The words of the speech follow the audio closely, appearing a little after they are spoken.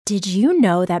Did you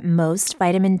know that most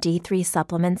vitamin D3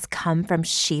 supplements come from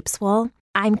sheep's wool?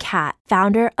 I'm Kat,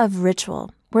 founder of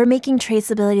Ritual. We're making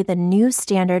traceability the new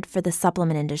standard for the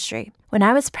supplement industry. When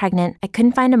I was pregnant, I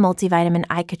couldn't find a multivitamin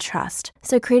I could trust,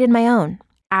 so I created my own.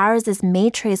 Ours is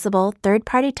made traceable,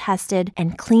 third-party tested,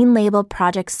 and clean label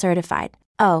project certified.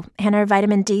 Oh, and our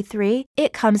vitamin D3,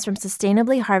 it comes from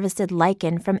sustainably harvested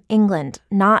lichen from England,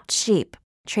 not sheep.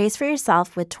 Trace for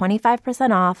yourself with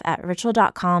 25% off at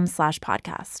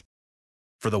ritual.com/podcast.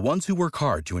 For the ones who work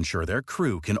hard to ensure their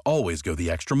crew can always go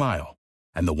the extra mile,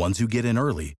 and the ones who get in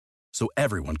early so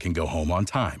everyone can go home on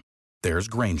time, there's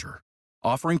Grainger,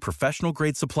 offering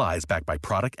professional-grade supplies backed by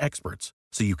product experts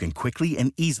so you can quickly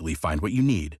and easily find what you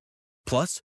need.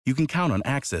 Plus, you can count on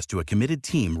access to a committed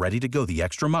team ready to go the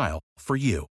extra mile for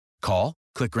you. Call,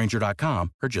 click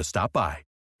Grainger.com, or just stop by.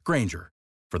 Grainger,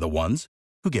 for the ones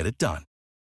who get it done.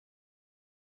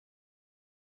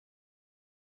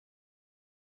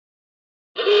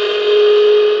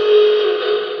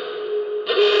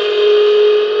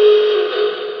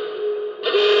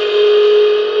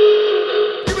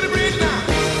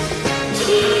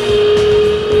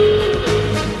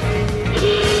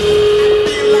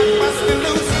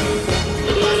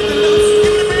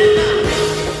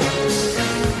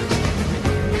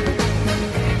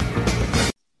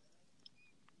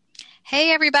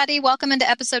 Hey everybody, welcome into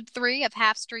episode 3 of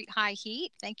Half Street High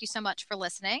Heat. Thank you so much for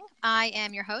listening. I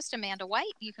am your host, Amanda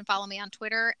White. You can follow me on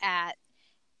Twitter at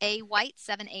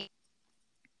awhite78.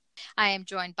 I am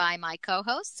joined by my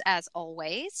co-hosts, as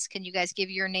always. Can you guys give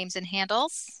your names and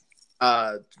handles?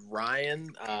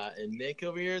 Ryan and Nick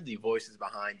over here, the voices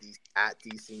behind at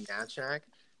DC Natchak.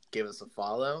 Give us a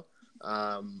follow.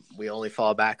 We only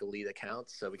follow back elite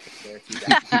accounts, so we can guarantee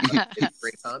that it's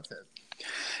great content.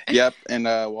 Yep, and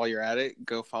while you're at it,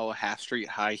 go follow Half Street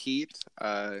High Heat.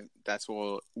 That's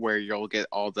where you'll get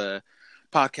all the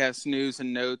podcast news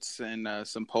and notes and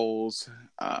some polls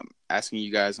asking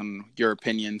you guys on your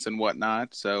opinions and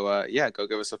whatnot. So, go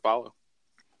give us a follow.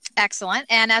 Excellent.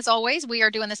 And as always, we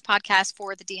are doing this podcast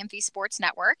for the DMV Sports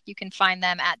Network. You can find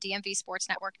them at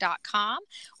dmvsportsnetwork.com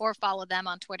or follow them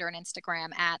on Twitter and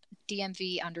Instagram at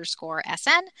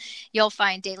DMV_SN. You'll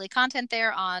find daily content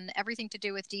there on everything to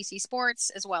do with DC sports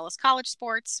as well as college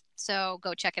sports. So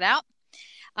go check it out.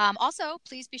 Also,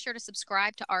 please be sure to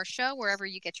subscribe to our show wherever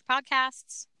you get your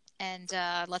podcasts. And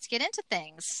let's get into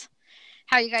things.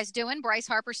 How are you guys doing? Bryce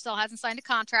Harper still hasn't signed a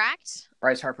contract.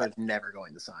 Bryce Harper is never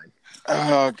going to sign.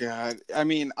 Oh, God. I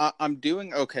mean, I'm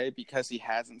doing okay because he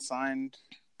hasn't signed.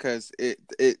 Because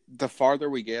the farther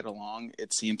we get along,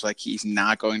 it seems like he's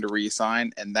not going to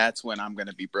re-sign, and that's when I'm going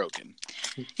to be broken.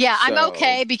 Yeah, so, I'm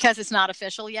okay because it's not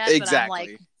official yet,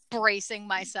 exactly. But I'm bracing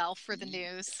myself for the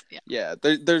news. Yeah,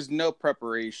 there's no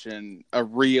preparation a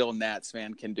real Nats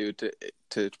fan can do to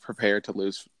prepare to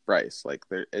lose Bryce.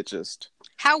 It just...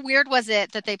 How weird was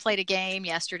it that they played a game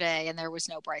yesterday and there was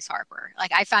no Bryce Harper?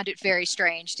 I found it very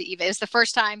strange to even... It was the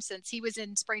first time since he was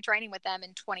in spring training with them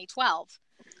in 2012.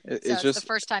 It's just the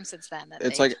first time since then.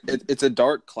 It's a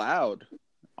dark cloud,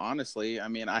 honestly. I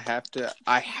mean, I have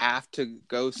to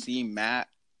go see Matt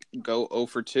go 0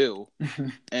 for 2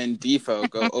 and Defo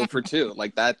go 0 for 2.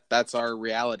 That's our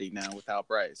reality now without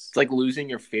Bryce. It's like losing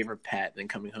your favorite pet, then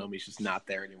coming home, he's just not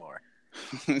there anymore.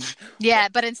 Yeah,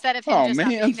 but instead of him not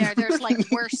being there, there's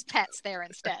worse pets there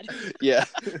instead. Yeah,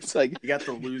 it's you got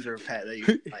the loser pet that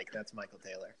you like. That's Michael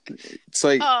Taylor. It's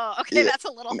oh, okay, that's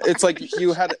a little. It's like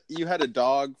you had a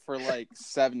dog for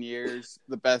 7 years,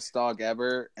 the best dog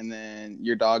ever, and then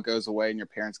your dog goes away, and your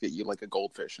parents get you a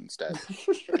goldfish instead.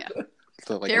 Yeah.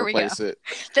 To Here we go. It.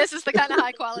 This is the kind of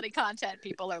high quality content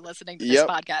people are listening to this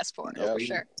podcast for. For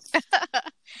sure.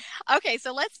 Okay,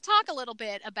 so let's talk a little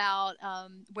bit about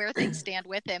where things stand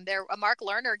with him. Mark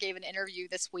Lerner gave an interview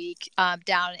this week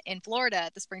down in Florida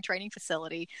at the spring training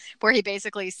facility where he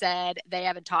basically said they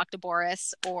haven't talked to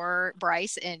Boris or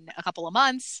Bryce in a couple of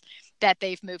months, that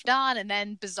they've moved on. And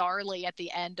then bizarrely at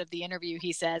the end of the interview,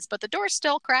 he says, but the door's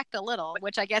still cracked a little,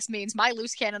 which I guess means my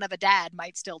loose cannon of a dad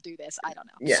might still do this. I don't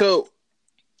know. Yeah. So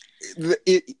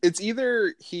it's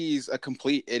either he's a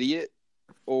complete idiot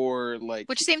or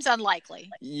which seems unlikely.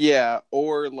 Yeah.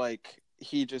 Or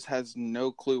he just has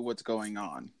no clue what's going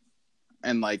on.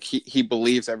 And he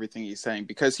believes everything he's saying,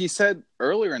 because he said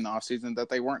earlier in the offseason that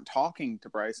they weren't talking to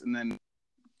Bryce. And then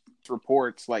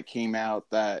reports came out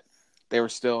that they were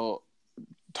still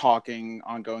talking,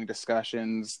 ongoing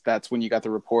discussions. That's when you got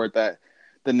the report that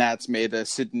the Nats made a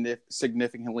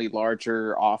significantly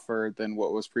larger offer than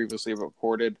what was previously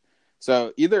reported.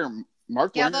 So either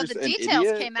Mark Yeah, although Lerner's the an details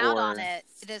idiot, came out or... on it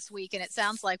this week, and it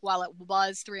sounds like while it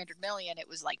was $300 million, it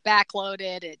was like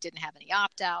backloaded. It didn't have any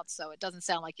opt-outs, so it doesn't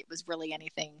sound like it was really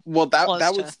anything. Well, that to...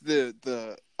 was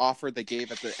the offer they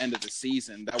gave at the end of the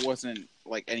season. That wasn't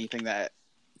like anything that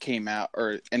came out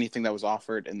or anything that was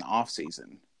offered in the off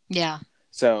season. Yeah.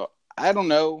 So I don't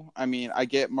know. I mean, I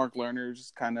get Mark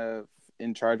Lerner's kind of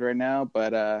in charge right now,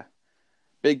 but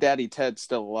Big Daddy Ted's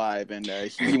still alive, and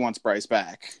he wants Bryce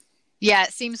back. Yeah,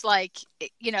 it seems like,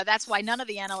 that's why none of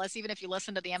the analysts, even if you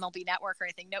listen to the MLB Network or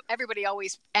anything, everybody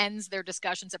always ends their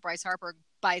discussions of Bryce Harper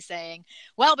by saying,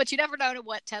 well, but you never know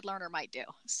what Ted Lerner might do.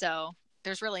 So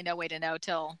there's really no way to know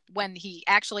till when he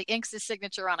actually inks his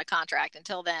signature on a contract.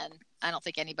 Until then, I don't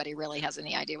think anybody really has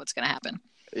any idea what's going to happen.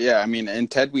 Yeah, I mean, and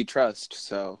Ted we trust,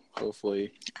 so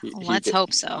hopefully let's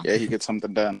hope so. Yeah, he gets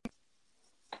something done.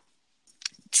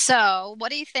 So,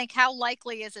 what do you think? How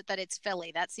likely is it that it's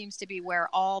Philly? That seems to be where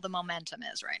all the momentum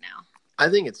is right now. I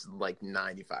think it's like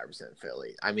 95%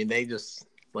 Philly. I mean, they just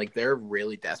they're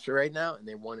really desperate right now, and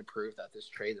they want to prove that this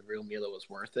trade of Realmuto was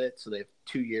worth it. So they have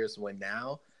 2 years to win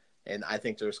now, and I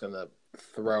think they're just going to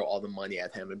throw all the money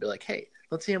at him and be like, "Hey,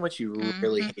 let's see how much you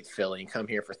really hate Philly and come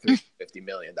here for $350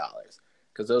 million."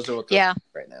 Because those are what they're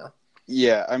right now.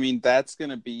 Yeah, I mean, that's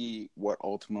going to be what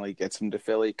ultimately gets him to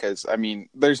Philly because, I mean,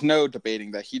 there's no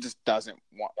debating that he just doesn't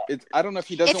want it. I don't know if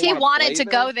he doesn't want to If he wanted to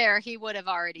there. go there, he would have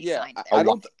already signed there. I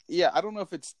don't know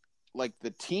if it's like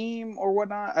the team or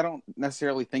whatnot. I don't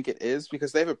necessarily think it is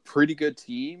because they have a pretty good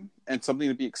team and something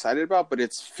to be excited about, but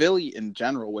it's Philly in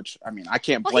general, which, I mean, I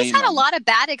can't blame he's had him. a lot of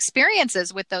bad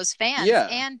experiences with those fans. Yeah.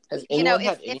 And,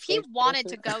 if he wanted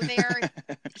to go there,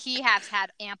 he has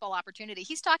had ample opportunity.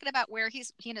 He's talking about where he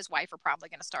and his wife are probably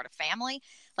going to start a family.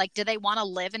 Like, do they want to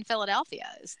live in Philadelphia?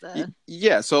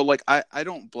 Yeah, so, I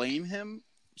don't blame him.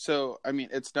 So, I mean,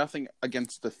 it's nothing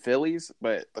against the Phillies,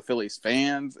 but the Phillies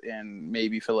fans and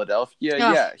maybe Philadelphia.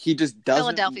 Oh, yeah, he just doesn't.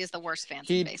 Philadelphia is the worst fans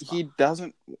in baseball. He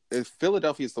doesn't.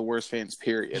 Philadelphia is the worst fans,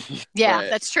 period. Yeah,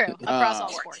 that's true. Across all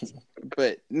sports.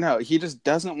 But no, he just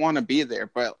doesn't want to be there.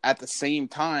 But at the same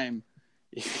time,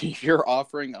 if you're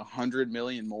offering $100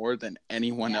 million more than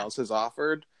anyone else has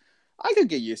offered, I could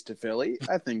get used to Philly.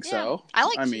 I think so. I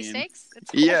like cheesesteaks.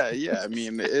 Cool. Yeah. I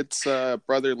mean, it's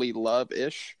brotherly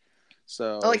love-ish.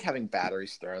 So I like having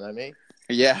batteries thrown at me.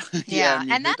 Yeah. I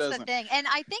mean, and that's the thing. And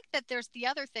I think that there's the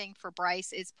other thing for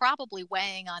Bryce is probably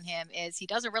weighing on him is he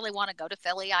doesn't really want to go to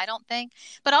Philly, I don't think.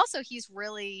 But also he's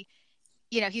really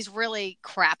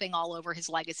crapping all over his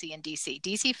legacy in DC.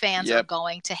 DC fans are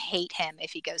going to hate him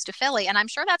if he goes to Philly. And I'm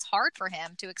sure that's hard for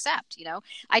him to accept.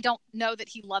 I don't know that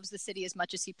he loves the city as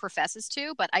much as he professes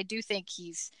to, but I do think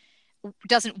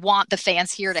doesn't want the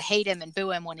fans here to hate him and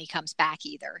boo him when he comes back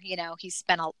either. He's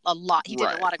spent a lot. He did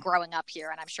a lot of growing up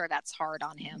here, and I'm sure that's hard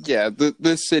on him. Yeah,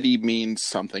 the city means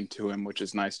something to him, which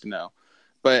is nice to know.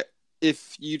 But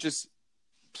if you just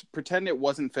pretend it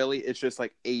wasn't Philly, it's just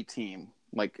like a team,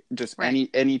 like just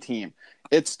any team.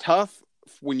 It's tough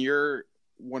when you're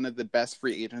one of the best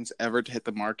free agents ever to hit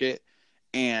the market,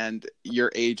 and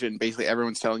your agent, basically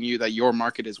everyone's telling you that your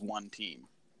market is one team.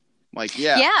 I'm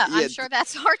sure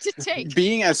that's hard to take.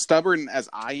 Being as stubborn as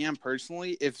I am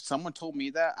personally, if someone told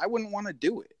me that, I wouldn't want to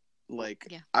do it.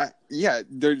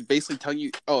 They're basically telling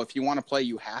you, oh, if you want to play,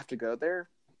 you have to go there.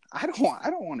 I don't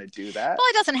want to do that. Well,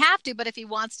 he doesn't have to, but if he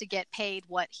wants to get paid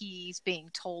what he's being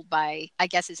told by, I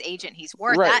guess, his agent he's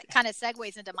worth, that kind of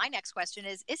segues into my next question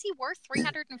is he worth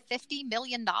 $350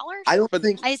 million? I don't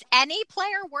think... Is any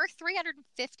player worth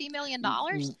 $350 million?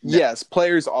 Yes,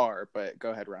 players are, but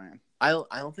go ahead, Ryan. I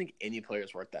don't think any player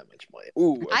is worth that much money.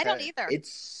 Ooh, okay. I don't either.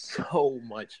 It's so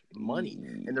much money.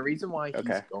 And the reason why he's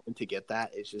going to get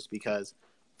that is just because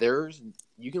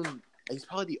he's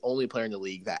probably the only player in the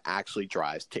league that actually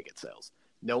drives ticket sales.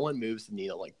 No one moves the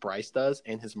needle like Bryce does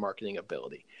and his marketing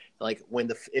ability. Like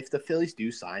if the Phillies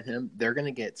do sign him, they're going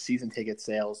to get season ticket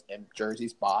sales and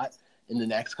jerseys bought in the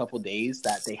next couple of days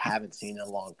that they haven't seen in a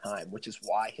long time, which is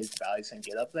why his value's going to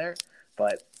get up there.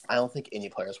 But I don't think any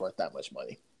player is worth that much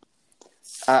money.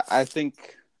 I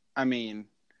think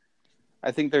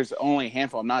there's only a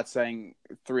handful. I'm not saying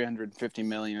 $350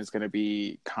 million is going to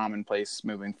be commonplace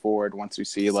moving forward once we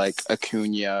see like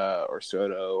Acuna or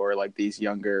Soto or like these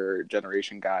younger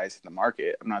generation guys in the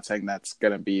market. I'm not saying that's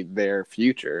going to be their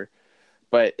future,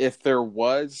 but if there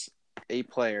was a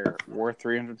player worth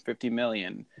 $350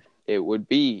 million, it would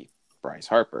be Bryce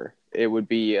Harper. It would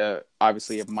be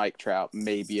obviously a Mike Trout,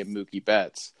 maybe a Mookie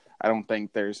Betts. I don't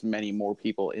think there's many more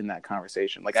people in that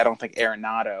conversation. Like, I don't think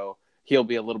Arenado he'll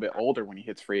be a little bit older when he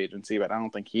hits free agency, but I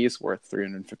don't think he's worth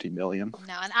 $350 million.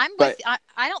 No, and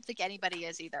I don't think anybody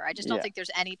is either. I just don't think there's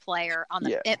any player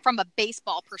from a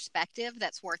baseball perspective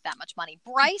that's worth that much money.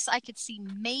 Bryce, I could see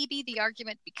maybe the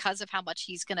argument because of how much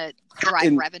he's going to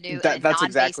drive revenue in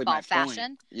non-baseball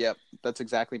fashion. Yep, that's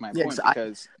exactly my point.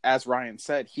 Because as Ryan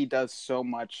said, he does so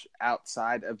much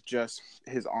outside of just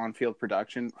his on-field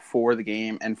production for the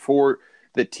game and for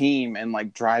the team, and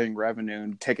like driving revenue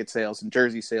and ticket sales and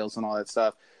jersey sales and all that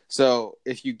stuff. So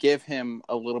if you give him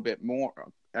a little bit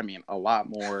more, I mean, a lot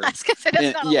more.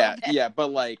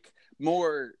 But like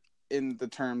more in the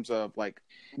terms of like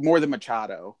more than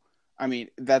Machado. I mean,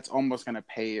 that's almost going to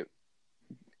pay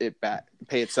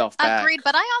itself back. Agreed,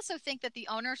 but I also think that the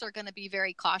owners are going to be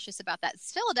very cautious about that.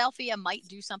 Philadelphia might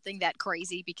do something that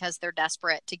crazy because they're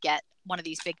desperate to get one of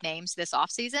these big names this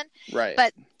offseason. Right.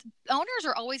 But owners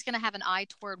are always going to have an eye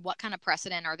toward what kind of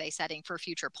precedent are they setting for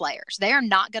future players. They are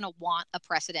not going to want a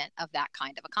precedent of that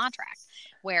kind of a contract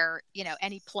where, you know,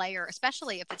 any player,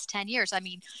 especially if it's 10 years. I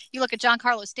mean, you look at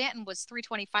Giancarlo Stanton was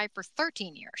 $325 for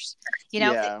 13 years, you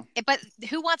know, but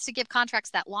who wants to give contracts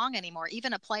that long anymore?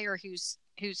 Even a player who's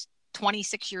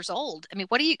 26 years old. I mean,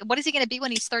 what is he going to be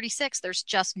when he's 36? There's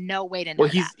just no way to know. Well,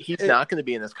 he's not going to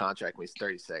be in this contract when he's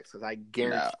 36 because I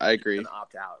guarantee I agree. He's going to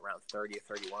opt out around 30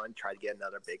 or 31, try to get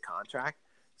another big contract.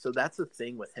 So that's the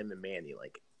thing with him and Manny.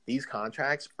 Like, these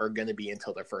contracts are going to be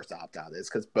until their first opt out is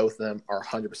because both of them are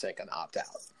 100% going to opt out.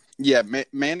 Yeah,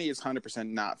 Manny is 100%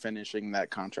 not finishing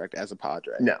that contract as a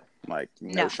Padre. No. Like,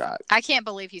 no shot. I can't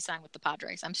believe he signed with the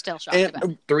Padres. I'm still shocked about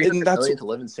it. $300 million to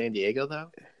live in San Diego,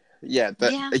 though? Yeah,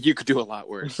 you could do a lot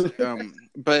worse.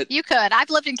 But you could.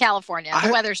 I've lived in California.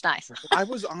 The weather's nice. I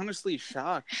was honestly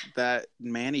shocked that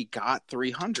Manny got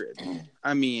 300.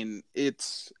 I mean,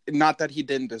 it's not that he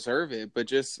didn't deserve it, but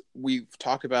just we've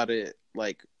talked about it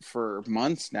like for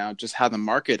months now, just how the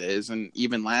market is, and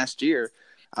even last year,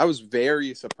 I was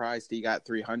very surprised he got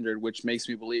 300, which makes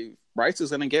me believe Bryce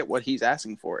is going to get what he's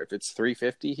asking for. If it's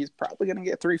 350, he's probably going to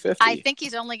get 350. I think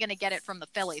he's only going to get it from the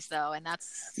Phillies, though, and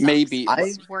that's maybe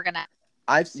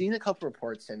I've seen a couple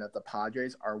reports saying that the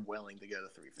Padres are willing to go to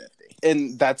 350,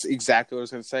 and that's exactly what I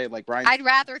was going to say. Like Ryan, I'd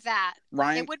rather that.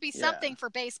 Ryan, it would be something for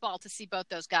baseball to see both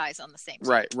those guys on the same team.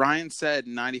 Right. Ryan said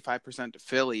 95% to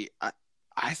Philly.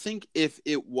 I think if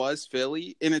it was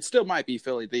Philly, and it still might be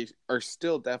Philly, they are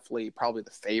still definitely probably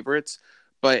the favorites.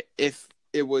 But if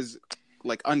it was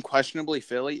like unquestionably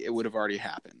Philly, it would have already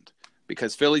happened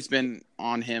because Philly's been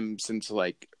on him since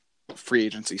like free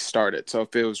agency started. So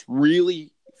if it was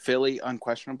really Philly,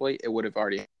 unquestionably, it would have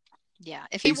already. Yeah,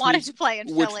 if he wanted to play in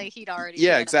Philly, he'd already.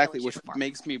 Yeah, exactly. Which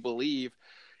makes me believe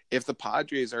if the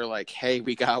Padres are like, "Hey,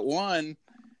 we got one,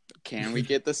 can we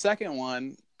get the second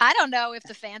one?" I don't know if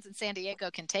the fans in San Diego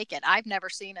can take it. I've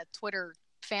never seen a Twitter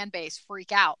fan base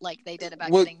freak out like they did about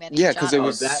getting Manny Machado. Yeah, because it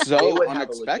was so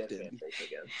unexpected.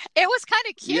 It was kind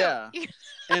of cute. Yeah,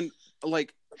 and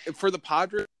like for the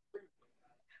Padres,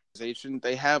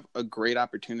 they have a great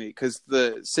opportunity because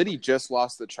the city just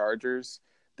lost the Chargers.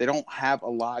 They don't have a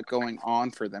lot going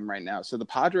on for them right now. So the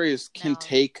Padres can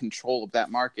take control of that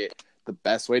market. The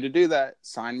best way to do that,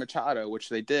 sign Machado, which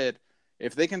they did.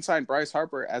 If they can sign Bryce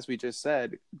Harper, as we just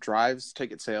said, drives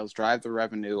ticket sales, drive the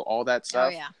revenue, all that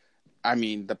stuff. Oh, yeah. I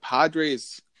mean, the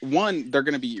Padres, one, they're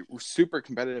going to be super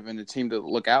competitive and a team to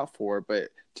look out for. But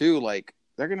two, like,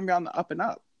 they're going to be on the up and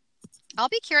up. I'll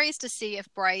be curious to see if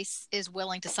Bryce is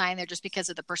willing to sign there just because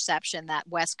of the perception that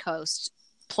West Coast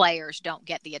players don't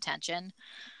get the attention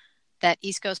that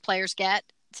East Coast players get.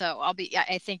 So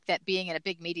I think that being in a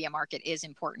big media market is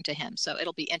important to him. So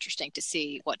it'll be interesting to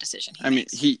see what decision he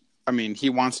makes. He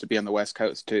wants to be on the West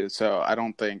Coast too. So I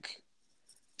don't think.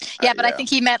 Yeah, but I think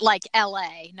he meant like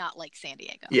LA, not like San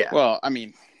Diego. Yeah. Well, I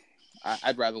mean,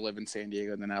 I'd rather live in San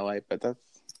Diego than LA, but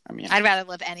I'd rather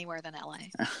live anywhere than LA.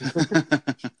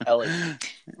 LA.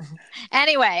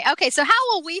 Anyway, okay. So how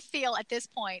will we feel at this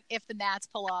point if the Nats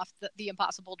pull off the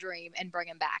impossible dream and bring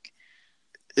him back?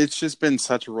 It's just been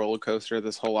such a roller coaster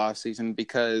this whole offseason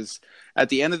because at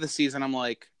the end of the season, I'm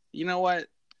like, you know what?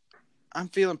 I'm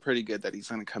feeling pretty good that he's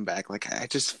going to come back. Like, I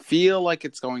just feel like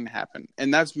it's going to happen.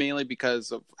 And that's mainly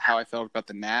because of how I felt about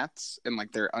the Nats and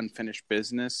like their unfinished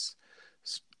business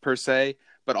per se,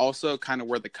 but also kind of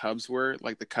where the Cubs were.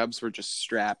 Like the Cubs were just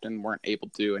strapped and weren't able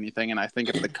to do anything. And I think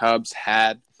if the Cubs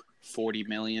had $40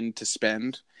 million to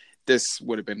spend, this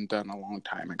would have been done a long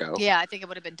time ago. Yeah, I think it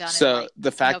would have been done in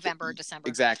November or December.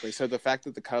 Exactly. So the fact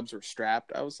that the Cubs were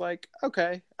strapped, I was like,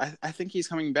 okay, I think he's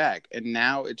coming back. And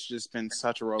now it's just been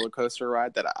such a roller coaster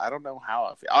ride that I don't know how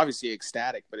I feel. Obviously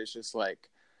ecstatic, but it's just like,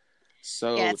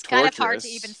 so yeah, it's torturous. kind of hard to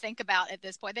even think about at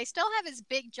this point. They still have his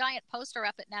big giant poster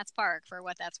up at Nats Park for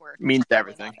what that's worth. Means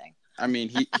everything. Nothing. I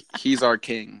mean, he's our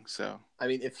king. So I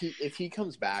mean, if he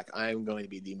comes back, I'm going to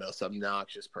be the most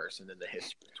obnoxious person in the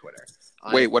history of Twitter.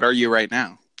 Wait, what are you right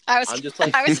now? I'm just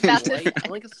like I was about to.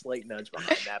 I'm like a slight nudge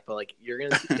behind that, but like you're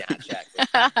gonna see Natchak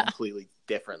at a completely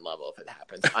different level if it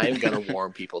happens. I am gonna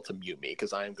warn people to mute me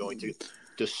because I am going to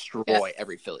destroy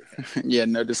every Philly fan. Yeah,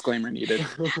 no disclaimer needed.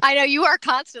 I know you are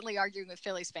constantly arguing with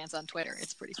Phillies fans on Twitter.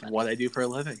 It's pretty funny. What I do for a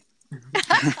living.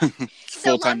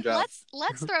 Full-time job.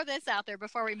 Let's throw this out there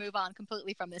before we move on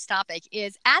completely from this topic.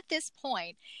 Is at this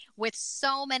point, with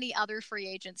so many other free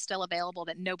agents still available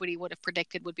that nobody would have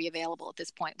predicted would be available at this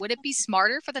point, would it be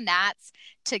smarter for the Nats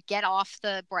to get off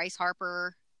the Bryce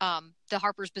Harper, the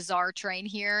Harper's Bazaar train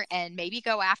here and maybe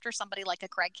go after somebody like a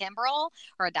Craig Kimbrell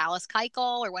or a Dallas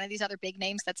Keuchel or one of these other big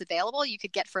names that's available? You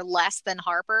could get for less than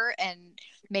Harper and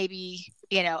maybe,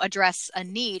 address a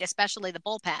need, especially the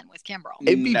bullpen with Kimbrell.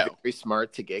 It'd be very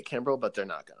smart to get Kimbrell, but they're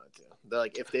not going to. They're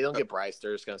like, if they don't get Bryce,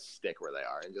 they're just going to stick where they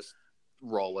are and just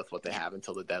roll with what they have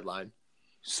until the deadline.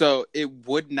 So it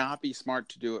would not be smart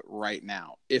to do it right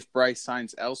now. If Bryce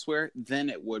signs elsewhere, then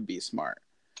it would be smart.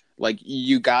 Like,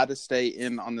 you got to stay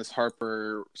in on this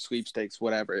Harper sweepstakes,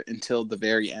 whatever, until the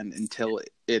very end, until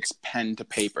it's pen to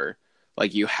paper.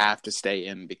 Like, you have to stay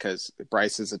in because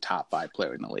Bryce is a top 5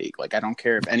 player in the league. Like, I don't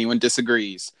care if anyone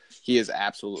disagrees. He is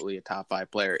absolutely a top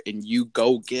 5 player. And you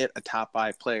go get a top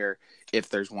 5 player if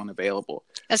there's one available.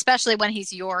 Especially when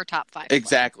he's your top 5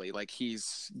 Exactly. player. Like,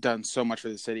 he's done so much for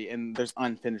the city, and there's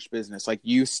unfinished business. Like,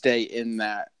 you stay in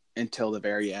that until the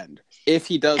very end. If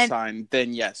he does sign,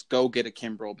 then yes, go get a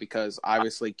Kimbrell because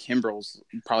obviously Kimbrell's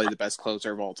probably the best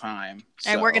closer of all time.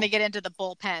 So. And we're going to get into the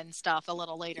bullpen stuff a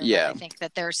little later. Yeah, I think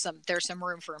that there's some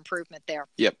room for improvement there.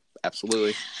 Yep,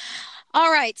 absolutely. All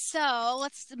right, so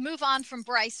let's move on from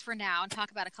Bryce for now and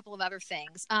talk about a couple of other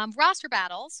things. Roster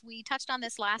battles. We touched on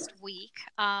this last week.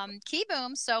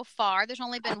 Kieboom, so far, there's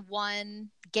only been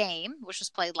one game, which was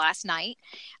played last night.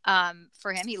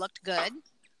 For him, he looked good.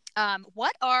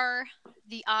 What are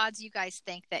the odds you guys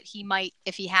think that he might,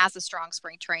 if he has a strong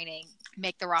spring training,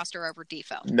 make the roster over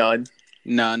Difo?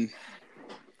 None.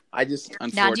 I just,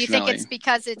 unfortunately. Now, do you think it's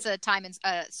because it's a time and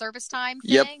service time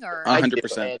thing? Or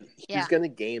 100%. He's going to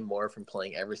gain more from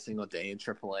playing every single day in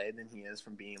AAA than he is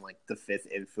from being like the 5th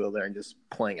infielder and just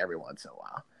playing every once in a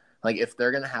while. Like, if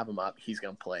they're going to have him up, he's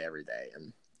going to play every day.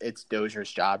 And it's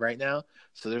Dozier's job right now,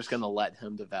 so they're just going to let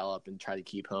him develop and try to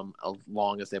keep him as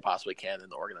long as they possibly can in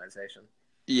the organization.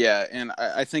 Yeah, and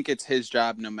I think it's his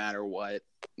job no matter what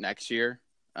next year.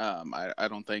 I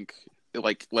don't think,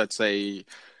 like, let's say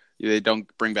they don't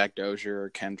bring back Dozier or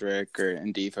Kendrick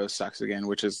and Difo sucks again,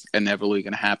 which is inevitably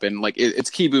going to happen. Like, it's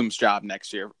Kieboom's job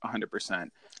next year, 100%.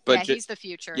 But he's the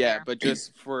future. Yeah, there. But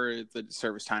just for the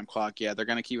service time clock, they're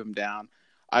going to keep him down.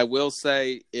 I will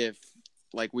say if,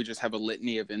 like, we just have a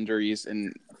litany of injuries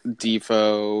and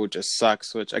Difo just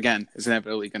sucks, which, again, is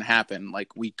inevitably going to happen.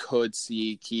 Like, we could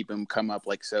see Kieboom come up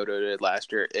like Soto did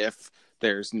last year if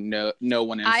there's no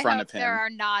one in front of him. There are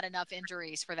not enough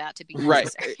injuries for that to be right.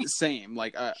 Same.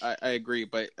 Like, I agree,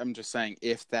 but I'm just saying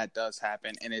if that does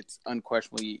happen and it's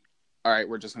unquestionably, all right,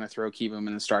 we're just going to throw Kieboom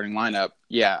in the starting lineup,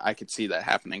 yeah, I could see that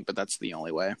happening, but that's the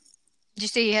only way. Did you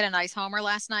see he hit a nice homer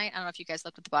last night? I don't know if you guys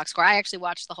looked at the box score. I actually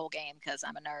watched the whole game because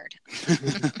I'm a nerd.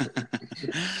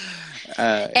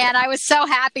 And I was so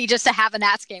happy just to have a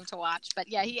Nats game to watch. But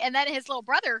yeah, and then his little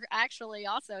brother actually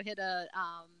also had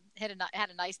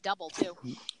a nice double too.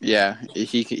 Yeah,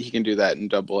 he can do that in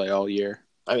Double-A all year.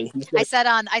 I mean, I said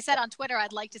on Twitter,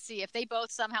 I'd like to see if they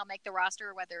both somehow make the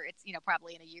roster, whether it's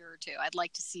probably in a year or two. I'd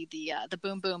like to see the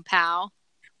Boom Boom Pow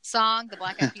song, the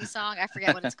Black Eyed Peas song. I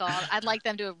forget what it's called. I'd like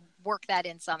them to work that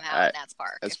in somehow at Nats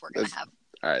Park if we're going to have.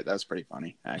 All right, that's pretty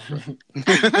funny, actually.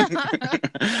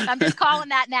 I'm just calling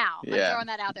that now. Yeah. I'm throwing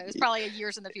that out there. It's probably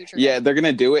years in the future. Yeah, they're going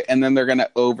to do it, and then they're going to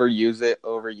overuse it,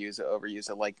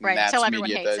 like right, Nats until everyone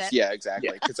media hates does. it. Yeah,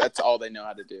 exactly, because that's all they know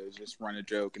how to do is just run a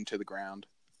joke into the ground.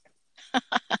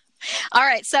 All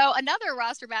right, so another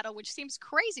roster battle, which seems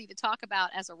crazy to talk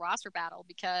about as a roster battle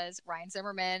because Ryan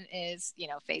Zimmerman is,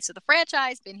 face of the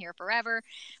franchise, been here forever.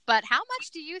 But how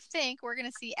much do you think we're going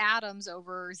to see Adams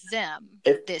over Zim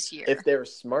this year? If they're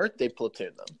smart, they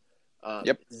platoon them.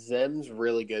 Yep. Zim's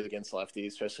really good against lefties,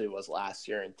 especially was last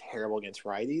year, and terrible against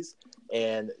righties.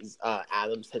 And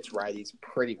Adams hits righties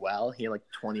pretty well. He had like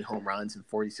 20 home runs and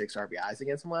 46 RBIs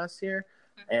against him last year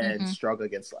and struggled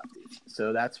against lefties.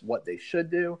 So that's what they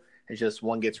should do. It's just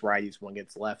one gets righties, one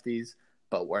gets lefties.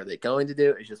 But what are they going to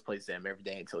do is just play Zim every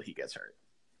day until he gets hurt.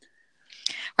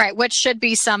 Right, which should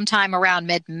be sometime around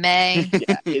mid-May.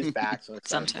 Yeah, his back's going to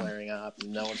start flaring up.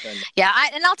 And no one's going to... Yeah,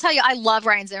 and I'll tell you, I love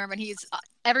Ryan Zimmerman. He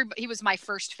was my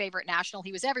first favorite national.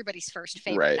 He was everybody's first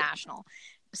favorite national.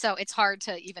 So it's hard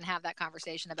to even have that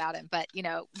conversation about him. But,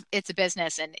 it's a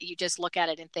business, and you just look at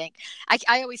it and think.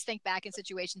 I always think back in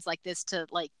situations like this to,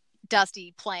 like,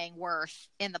 Dusty playing Worth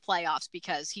in the playoffs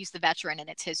because he's the veteran and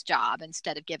it's his job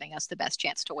instead of giving us the best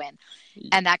chance to win.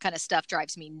 And that kind of stuff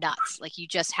drives me nuts. Like, you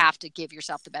just have to give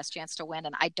yourself the best chance to win.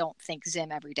 And I don't think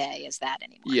Zim every day is that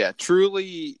anymore. Yeah,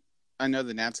 truly. I know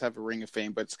the Nats have a Ring of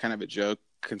Fame, but it's kind of a joke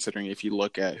considering if you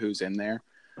look at who's in there.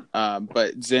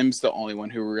 But Zim's the only one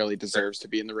who really deserves to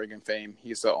be in the Ring of Fame.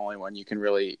 He's the only one you can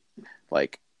really,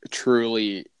 like,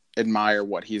 truly admire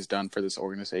what he's done for this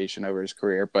organization over his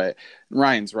career. But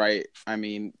Ryan's right. I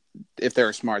mean, if they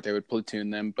were smart, they would platoon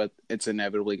them, but it's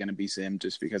inevitably going to be Zim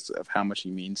just because of how much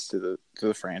he means to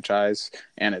the franchise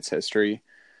and its history.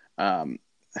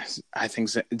 I think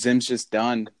Zim's just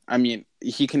done. I mean,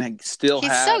 he can still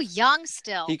He's so young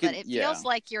still, but it feels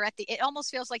like it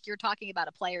almost feels like you're talking about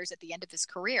a player's at the end of his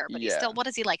career, but he's still, what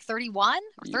is he, like 31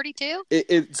 or 32?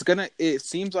 It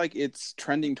seems like it's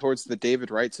trending towards the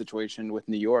David Wright situation with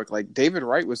New York. Like, David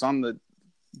Wright was on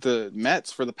the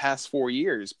Mets for the past 4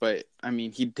 years, but I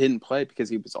mean, he didn't play because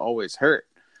he was always hurt.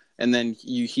 And then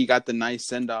he got the nice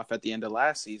send off at the end of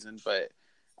last season. But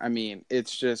I mean,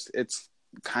 it's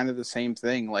kind of the same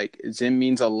thing. Like, Zim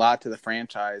means a lot to the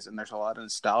franchise and there's a lot of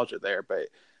nostalgia there, but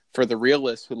for the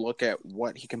realists who look at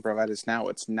what he can provide us now,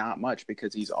 it's not much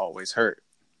because he's always hurt.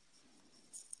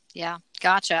 Yeah,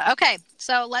 gotcha. Okay,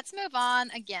 so let's move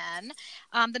on again.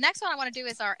 The next one I want to do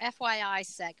is our FYI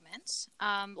segment.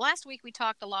 Last week we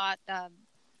talked a lot,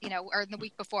 or the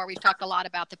week before we've talked a lot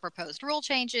about the proposed rule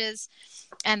changes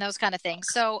and those kind of things.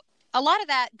 So a lot of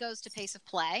that goes to pace of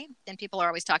play, and people are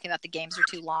always talking about the games are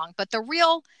too long. But the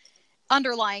real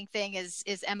underlying thing is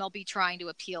MLB trying to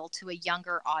appeal to a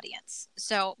younger audience.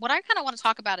 So what I kind of want to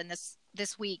talk about in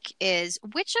this week is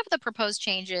which of the proposed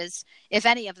changes, if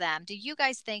any of them, do you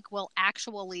guys think will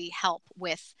actually help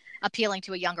with appealing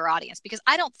to a younger audience? Because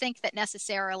I don't think that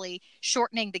necessarily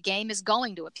shortening the game is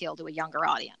going to appeal to a younger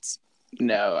audience.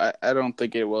 No, I don't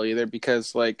think it will either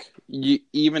because, like,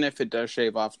 even if it does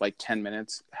shave off, like, 10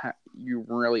 minutes, you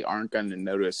really aren't going to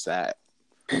notice that.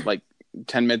 Like,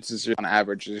 10 minutes is just on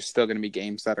average. There's still going to be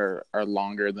games that are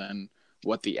longer than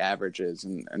what the average is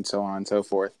and so on and so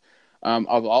forth.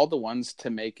 Of all the ones to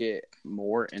make it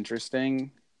more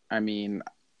interesting, I mean,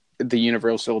 the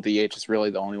universal DH is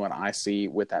really the only one I see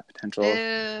with that potential.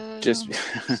 Just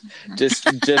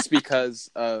because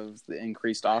of the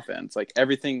increased offense. Like,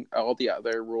 everything, all the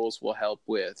other rules will help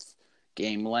with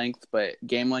game length, but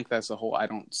game length as a whole, I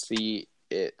don't see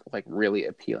it like really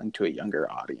appealing to a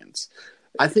younger audience.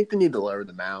 I think they need to lower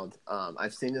the mound.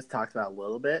 I've seen this talked about a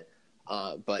little bit,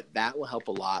 but that will help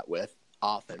a lot with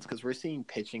offense because we're seeing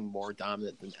pitching more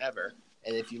dominant than ever.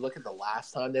 And if you look at the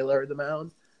last time they lowered the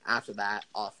mound, after that,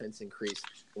 offense increased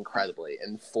incredibly.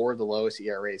 And 4 of the lowest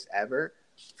ERAs ever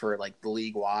for, like, the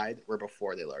league-wide were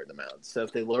before they lowered the mound. So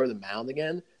if they lower the mound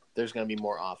again, there's going to be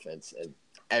more offense. And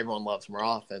everyone loves more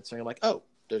offense. They're going to be like, oh,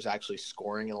 there's actually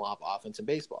scoring and a lot of offense in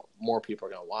baseball. More people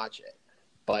are going to watch it.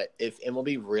 But if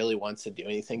MLB really wants to do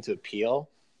anything to appeal,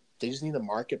 they just need to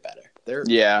market better.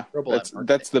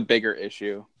 That's the bigger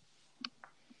issue.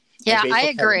 Yeah, I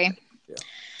agree.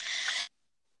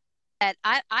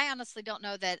 I honestly don't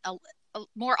know that a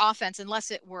more offense, unless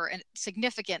it were a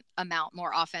significant amount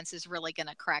more offense, is really going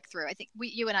to crack through. I think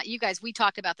you guys, we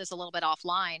talked about this a little bit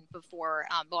offline before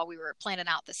while we were planning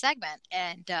out the segment.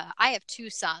 And I have 2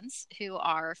 sons who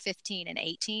are 15 and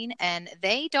 18, and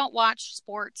they don't watch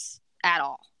sports at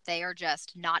all. They are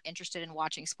just not interested in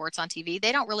watching sports on TV.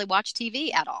 They don't really watch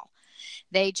TV at all.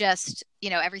 They just,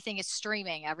 everything is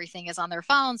streaming. Everything is on their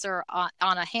phones or on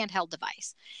a handheld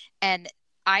device. And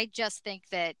I just think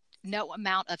that no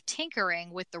amount of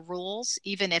tinkering with the rules,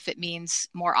 even if it means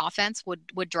more offense,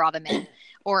 would draw them in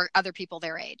or other people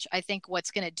their age. I think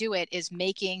what's going to do it is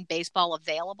making baseball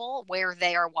available where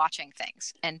they are watching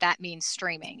things. And that means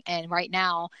streaming. And right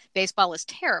now, baseball is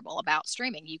terrible about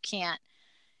streaming. You can't,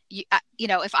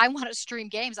 if I want to stream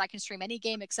games, I can stream any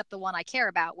game except the one I care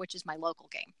about, which is my local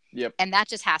game. Yep. And that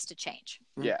just has to change.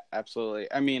 Yeah,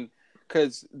 absolutely. I mean,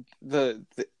 because the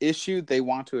issue they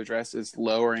want to address is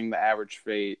lowering the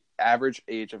average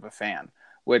age of a fan,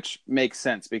 which makes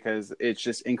sense because it's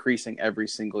just increasing every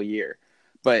single year.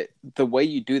 But the way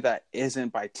you do that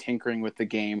isn't by tinkering with the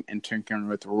game and tinkering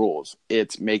with the rules.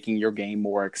 It's making your game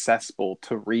more accessible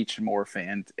to reach more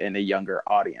fans and a younger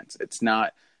audience. It's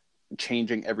not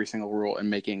changing every single rule and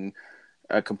making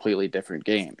a completely different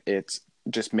game. It's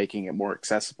just making it more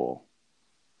accessible.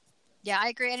 Yeah, I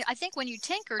agree. And I think when you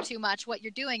tinker too much, what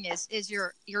you're doing is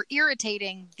you're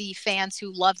irritating the fans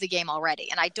who love the game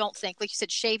already. And I don't think, like you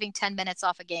said, shaving 10 minutes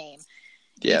off a game,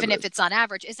 even if it's on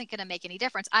average, isn't going to make any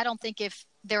difference. I don't think if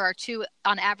there are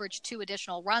on average, 2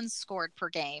 additional runs scored per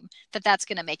game, that's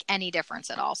going to make any difference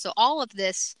at all. So all of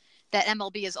this that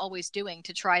MLB is always doing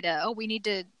to try to, we need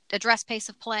to address pace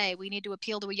of play, we need to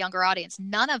appeal to a younger audience.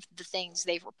 None of the things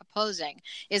they were proposing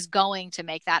is going to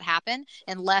make that happen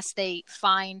unless they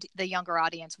find the younger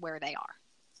audience where they are.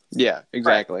 Yeah,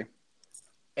 exactly.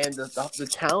 Right. And the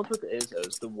challenge with it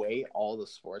is the way all the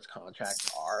sports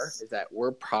contracts are is that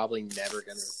we're probably never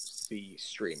going to see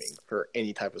streaming for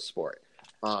any type of sport.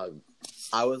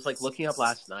 I was like looking up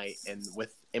last night, and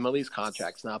with MLB's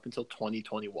contracts now up until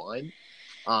 2021,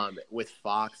 with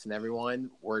Fox and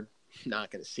everyone, we're not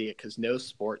going to see it because no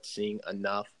sport's seeing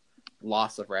enough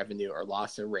loss of revenue or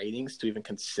loss in ratings to even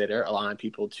consider allowing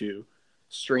people to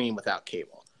stream without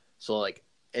cable. So like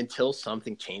until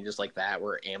something changes like that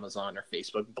where Amazon or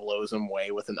Facebook blows them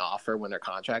away with an offer when their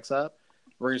contract's up,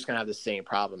 we're just going to have the same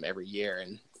problem every year,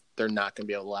 and they're not going to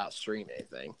be able to allow stream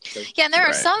anything. Yeah, and there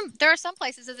are some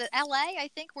places, is it LA, I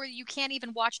think, where you can't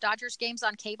even watch Dodgers games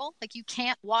on cable. Like you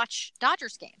can't watch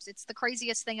Dodgers games. It's the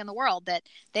craziest thing in the world that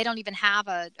they don't even have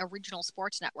a regional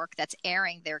sports network that's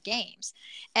airing their games.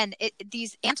 And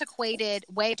these antiquated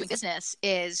way of doing business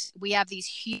is we have these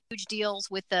huge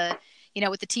deals with the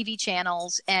TV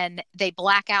channels, and they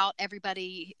black out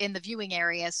everybody in the viewing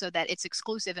area so that it's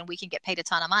exclusive and we can get paid a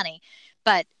ton of money.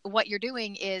 But what you're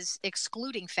doing is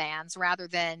excluding fans rather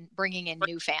than bringing in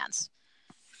new fans.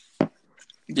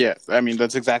 Yeah, I mean,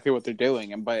 that's exactly what they're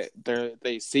doing. But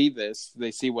they see this, they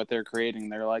see what they're creating.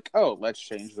 They're like, oh, let's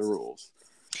change the rules.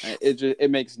 It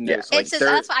makes no sense.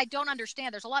 That's what I don't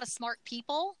understand. There's a lot of smart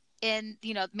people in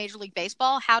Major League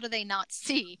Baseball. How do they not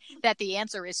see that the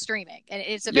answer is streaming? And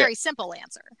it's a very simple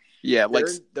answer. Yeah,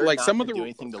 they're like not some of the do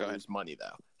anything to lose money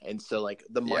though, and so like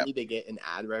the money they get in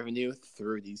ad revenue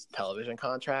through these television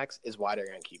contracts is why they're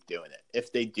going to keep doing it.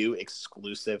 If they do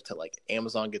exclusive to like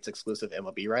Amazon gets exclusive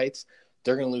MLB rights,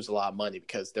 they're going to lose a lot of money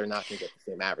because they're not going to get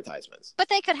the same advertisements. But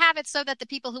they could have it so that the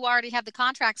people who already have the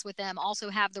contracts with them also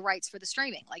have the rights for the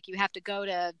streaming. Like you have to go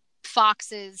to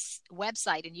Fox's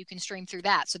website and you can stream through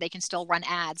that, so they can still run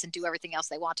ads and do everything else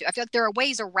they want to. I feel like there are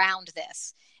ways around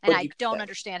this, and I don't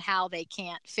understand how they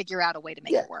can't figure out a way to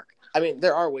make it work. I mean,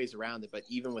 there are ways around it, but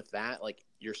even with that, like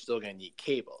you're still going to need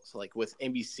cable. So like with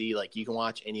NBC, like you can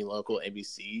watch any local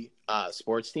NBC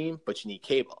sports team, but you need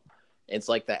cable. And it's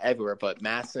like that everywhere. But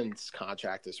Masson's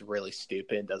contract is really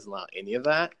stupid, doesn't allow any of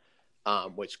that,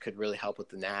 which could really help with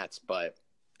the Nats. But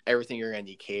everything you're going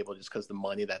to need cable just because the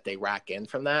money that they rack in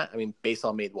from that. I mean,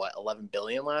 baseball made $11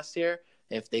 billion last year.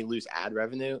 And if they lose ad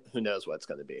revenue, who knows what it's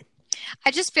going to be.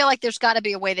 I just feel like there's got to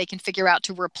be a way they can figure out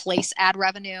to replace ad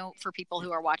revenue for people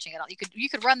who are watching it. You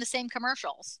could run the same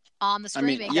commercials on the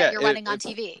streaming that you're running on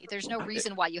TV. There's no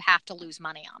reason why you have to lose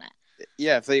money on it.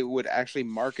 Yeah, if they would actually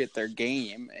market their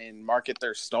game and market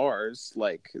their stars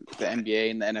like the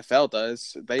NBA and the NFL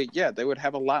does, they would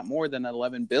have a lot more than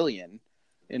 $11 billion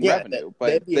in revenue.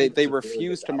 But they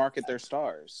refuse to market their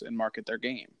stars and market their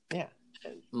game. Yeah.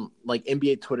 Like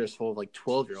NBA Twitter is full of like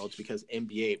 12-year-olds because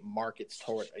NBA markets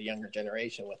toward a younger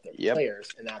generation with their players,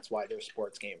 and that's why their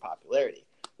sports gain popularity.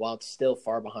 While it's still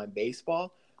far behind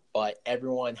baseball, but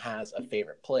everyone has a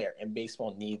favorite player, and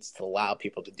baseball needs to allow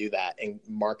people to do that and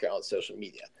market on social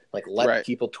media. Like let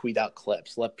people tweet out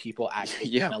clips, let people actually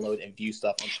download and view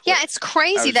stuff on Twitter. Yeah, it's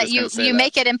crazy that you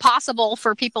make it impossible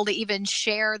for people to even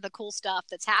share the cool stuff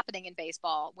that's happening in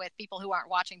baseball with people who aren't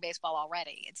watching baseball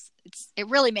already. It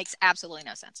really makes absolutely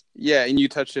no sense. Yeah, and you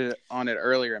touched on it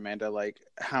earlier, Amanda, like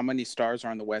how many stars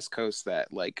are on the West Coast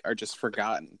that like are just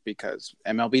forgotten because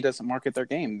MLB doesn't market their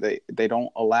game. They don't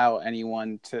allow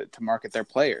anyone to market their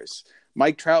players.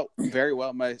 Mike Trout very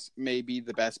well may be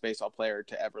the best baseball player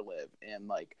to ever live, and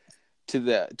like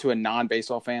to a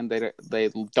non-baseball fan, they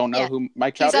don't know who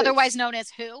Mike Trout is. He's otherwise known as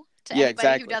who to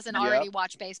anybody who doesn't already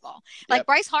watch baseball. Like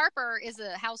Bryce Harper is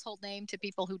a household name to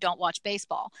people who don't watch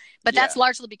baseball, but that's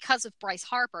largely because of Bryce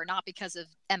Harper, not because of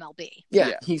MLB.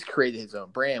 Yeah, he's created his own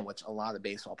brand, which a lot of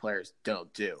baseball players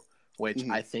don't do. Which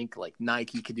I think like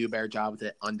Nike could do a better job with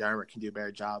it. Under Armour can do a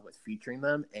better job with featuring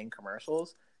them in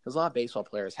commercials. Because a lot of baseball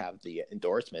players have the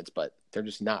endorsements, but they're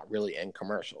just not really in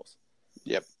commercials.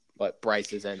 Yep. But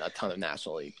Bryce is in a ton of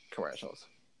National League commercials.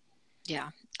 Yeah.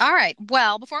 All right.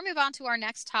 Well, before we move on to our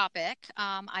next topic,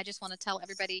 I just want to tell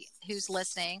everybody who's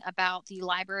listening about the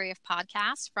library of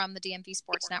podcasts from the DMV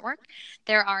Sports Network.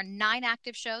 There are 9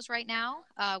 active shows right now.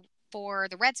 for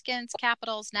the Redskins,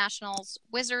 Capitals, Nationals,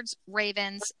 Wizards,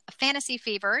 Ravens, Fantasy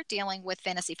Fever, dealing with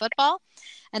fantasy football,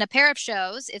 and a pair of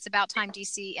shows, It's About Time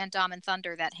DC and Dom and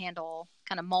Thunder, that handle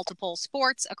kind of multiple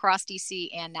sports across DC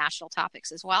and national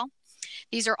topics as well.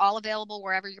 These are all available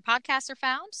wherever your podcasts are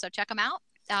found, so check them out.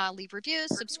 Leave reviews,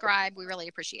 subscribe. We really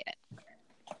appreciate it.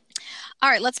 All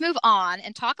right, let's move on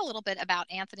and talk a little bit about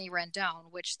Anthony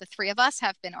Rendon, which the three of us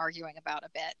have been arguing about a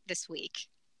bit this week.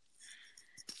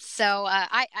 So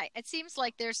it seems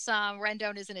like there's some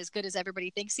Rendon isn't as good as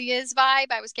everybody thinks he is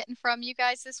vibe I was getting from you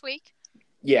guys this week.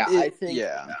 Yeah, I think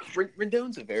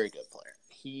Rendon's a very good player.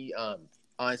 He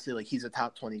honestly, like, he's a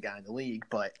top 20 guy in the league,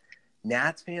 but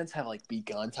Nats fans have like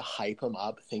begun to hype him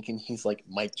up thinking he's like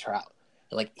Mike Trout.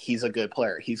 Like, he's a good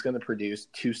player. He's going to produce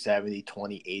 270,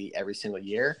 20, 80 every single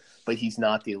year, but he's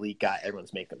not the elite guy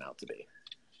everyone's making him out to be.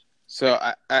 So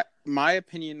my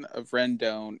opinion of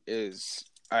Rendon is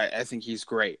I think he's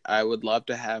great. I would love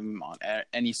to have him on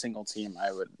any single team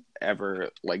I would ever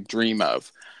like dream of.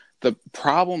 The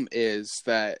problem is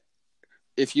that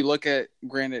if you look at,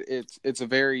 granted, it's a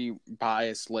very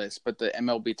biased list, but the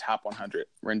MLB Top 100,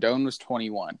 Rendon was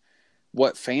 21.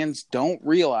 What fans don't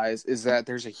realize is that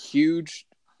there's a huge,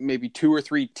 maybe 2 or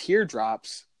 3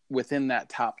 teardrops within that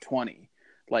top 20.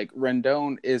 Like,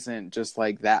 Rendon isn't just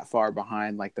like that far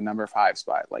behind like the number 5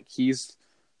 spot. Like, he's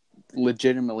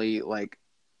legitimately like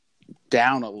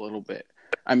down a little bit.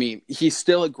 I mean, he's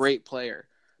still a great player,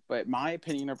 but my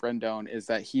opinion of Rendon is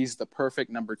that he's the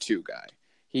perfect number 2 guy.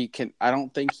 I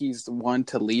don't think he's the one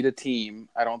to lead a team.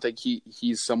 I don't think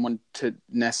he's someone to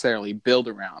necessarily build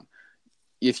around.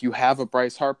 If you have a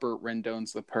Bryce Harper,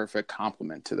 Rendon's the perfect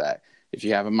complement to that. If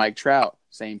you have a Mike Trout,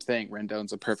 same thing.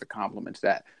 Rendon's a perfect complement to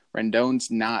that.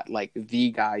 Rendon's not like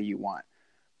the guy you want.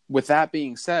 With that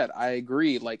being said, I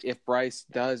agree. Like, if Bryce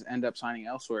does end up signing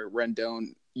elsewhere,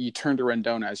 you turn to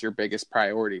Rendon as your biggest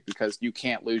priority because you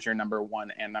can't lose your number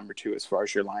 1 and number 2 as far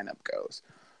as your lineup goes.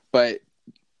 But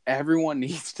everyone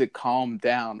needs to calm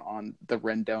down on the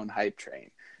Rendon hype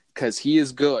train because he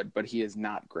is good, but he is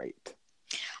not great.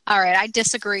 All right, I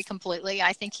disagree completely.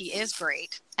 I think he is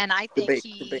great, and I think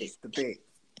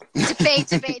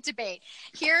debate.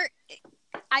 Here,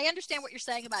 I understand what you're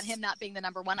saying about him not being the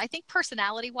number 1. I think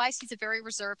personality-wise, he's a very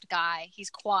reserved guy. He's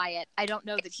quiet. I don't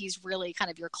know that he's really kind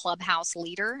of your clubhouse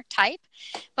leader type,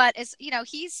 but as you know,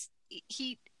 he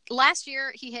last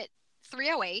year he hit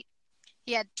 308.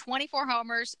 He had 24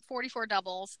 homers, 44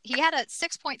 doubles. He had a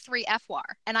 6.3 FWAR,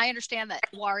 and I understand that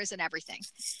WAR isn't everything.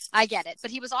 I get it.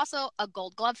 But he was also a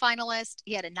Gold Glove finalist.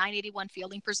 He had a .981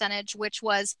 fielding percentage, which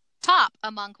was top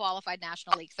among qualified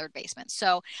National League third basemen.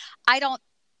 So I don't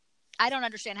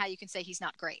understand how you can say he's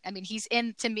not great. I mean, he's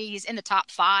in the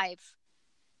top 5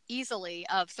 easily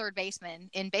of third baseman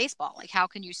in baseball. Like, how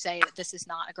can you say that this is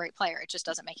not a great player? It just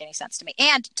doesn't make any sense to me.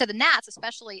 And to the Nats,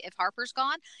 especially if Harper's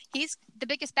gone, he's the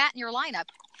biggest bat in your lineup,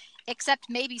 except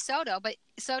maybe Soto. But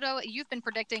Soto, you've been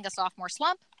predicting a sophomore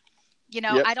slump. You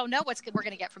know, yep. I don't know what we're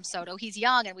going to get from Soto. He's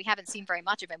young, and we haven't seen very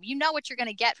much of him. You know what you're going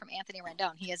to get from Anthony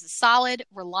Rendon. He is a solid,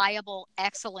 reliable,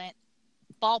 excellent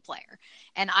ball player.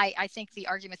 And I think the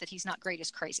argument that he's not great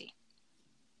is crazy.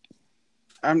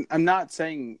 I'm not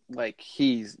saying like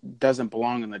he doesn't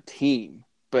belong on the team,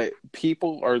 but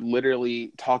people are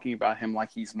literally talking about him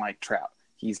like he's Mike Trout.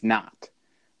 He's not.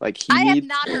 Like, I have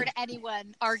not heard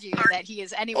anyone argue that he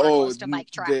is anywhere close to Mike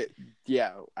Trout.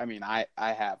 Yeah, I mean, I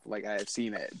have. Like, I have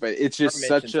seen it, but it's just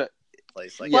such a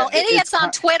place. Like, idiots on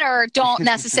Twitter don't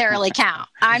necessarily count.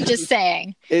 I'm just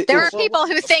saying. There are people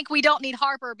who think we don't need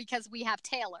Harper because we have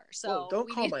Taylor. So don't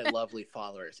call my lovely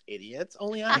followers idiots.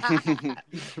 Only I.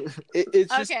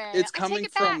 It's just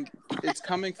it's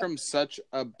coming from such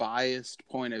a biased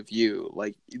point of view.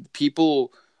 Like,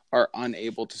 people are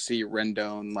unable to see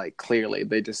Rendon like clearly.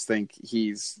 They just think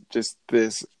he's just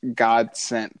this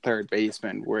God-sent third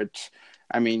baseman, which,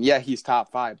 I mean, yeah, he's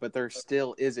top 5, but there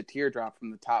still is a teardrop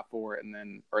from the top 4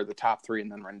 or the top 3 and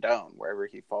then Rendon, wherever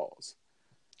he falls.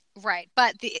 Right.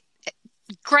 But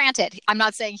granted, I'm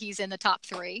not saying he's in the top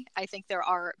 3. I think there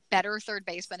are better third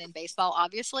basemen in baseball,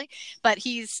 obviously, but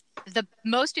he's the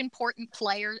most important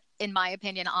player, in my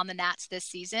opinion, on the Nats this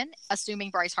season,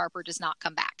 assuming Bryce Harper does not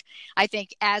come back. I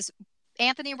think as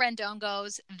Anthony Rendon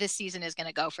goes, this season is going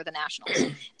to go for the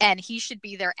Nationals, and he should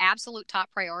be their absolute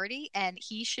top priority, and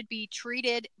he should be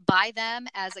treated by them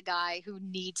as a guy who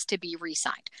needs to be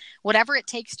re-signed. Whatever it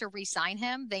takes to re-sign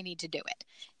him, they need to do it.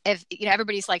 If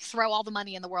everybody's like, throw all the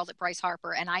money in the world at Bryce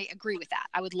Harper, and I agree with that.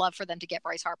 I would love for them to get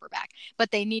Bryce Harper back,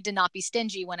 but they need to not be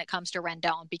stingy when it comes to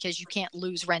Rendon, because you can't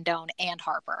lose Rendon and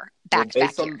Harper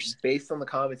back-to-back years. Based on the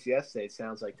comments yesterday, it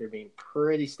sounds like they're being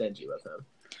pretty stingy with him.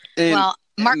 Well,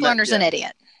 Mark Lerner's an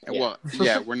idiot. Well,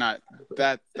 yeah, we're not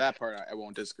that part I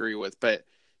won't disagree with, but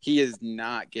he is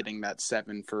not getting that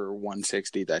 7 for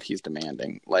 160 that he's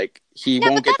demanding. Like he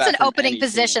won't get that. That's an opening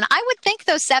position. I would think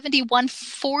though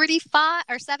 7145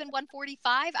 or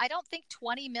 7145. I don't think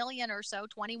 20 million or so,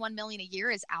 21 million a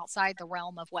year is outside the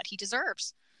realm of what he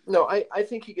deserves. No, I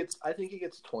think he gets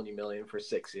 20 million for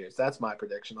 6 years. That's my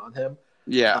prediction on him.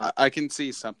 Yeah, I can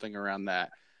see something around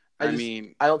that. I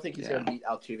don't think he's going to beat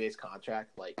Altuve's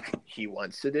contract like he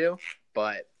wants to do,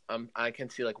 but I can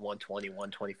see like 120,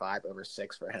 125 over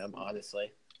 6 for him,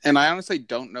 honestly. And I honestly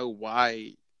don't know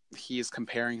why he is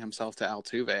comparing himself to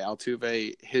Altuve.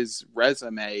 Altuve, his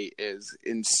resume is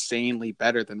insanely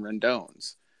better than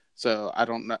Rendon's. So I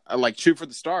don't know, like shoot for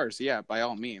the stars, yeah, by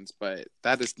all means, but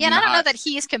that is and I don't know that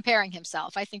he is comparing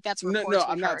himself. I think that's no.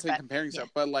 I'm not saying comparing himself,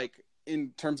 but like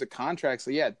in terms of contracts,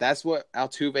 yeah, that's what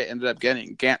Altuve ended up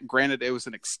getting. Granted, it was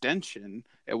an extension.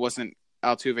 It wasn't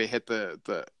Altuve hit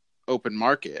the open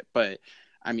market, but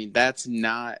I mean that's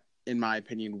not, in my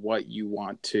opinion, what you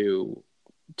want to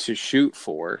shoot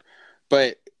for.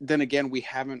 But then again, we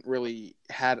haven't really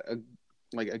had a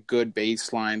good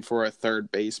baseline for a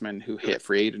third baseman who hit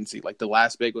free agency. Like the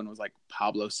last big one was like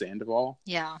Pablo Sandoval.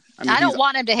 Yeah. I don't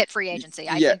want him to hit free agency.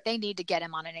 I think they need to get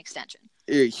him on an extension.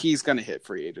 He's going to hit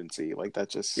free agency. Like that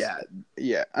just, yeah.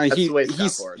 That's the way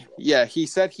it's for as well. Yeah. He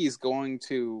said he's going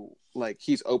to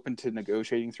he's open to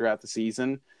negotiating throughout the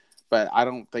season, but I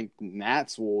don't think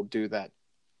Nats will do that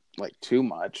like too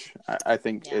much. I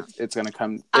think it's going to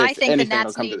come. I think the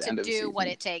Nats need to do what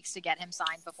it takes to get him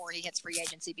signed before he hits free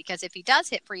agency, because if he does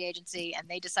hit free agency and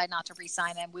they decide not to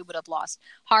re-sign him, we would have lost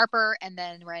Harper and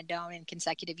then Rendon in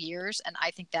consecutive years, and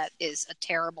I think that is a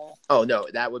terrible. Oh no,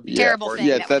 that would be terrible thing.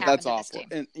 Yeah, that's awful.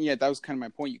 And that was kind of my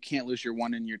point. You can't lose your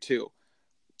 1 and your 2.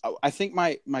 I think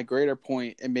my greater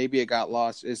point, and maybe it got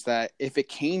lost, is that if it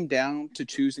came down to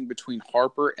choosing between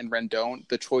Harper and Rendon,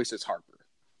 the choice is Harper.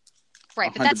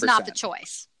 Right, but that's not the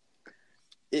choice.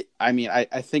 I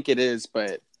think it is,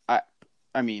 but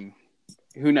I mean,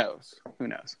 who knows?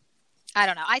 I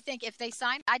don't know. I think if they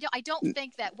sign, I don't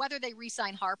think that whether they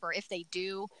re-sign Harper, if they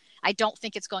do, I don't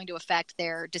think it's going to affect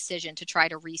their decision to try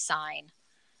to re-sign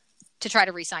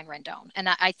Rendon. And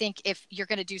I think if you're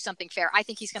going to do something fair, I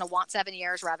think he's going to want 7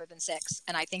 years rather than 6.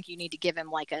 And I think you need to give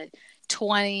him like a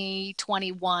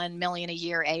 21 million a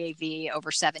year AAV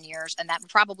over 7 years. And that would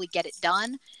probably get it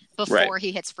done before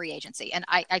he hits free agency. And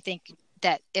I think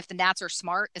that if the Nats are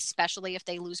smart, especially if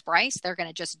they lose Bryce, they're going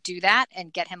to just do that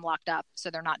and get him locked up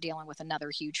so they're not dealing with another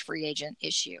huge free agent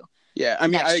issue. Yeah, I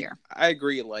mean, I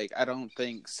agree. Like, I don't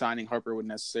think signing Harper would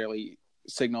necessarily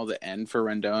signal the end for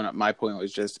Rendon. My point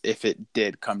was just if it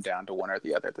did come down to one or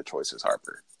the other, the choice is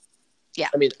Harper. Yeah,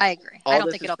 I mean, I agree. I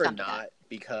don't think it'll come to that.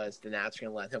 Because the Nats are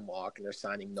going to let him walk and they're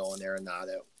signing Nolan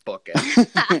Arenado. Book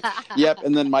it. Yep,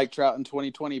 and then Mike Trout in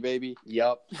 2020, baby.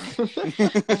 Yep.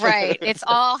 Right. It's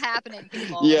all happening,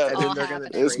 people. Yeah,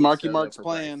 it's Marky Mark's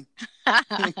plan.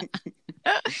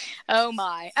 Oh,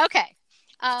 my. Okay.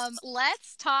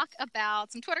 Let's talk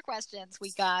about some Twitter questions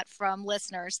we got from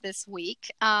listeners this week.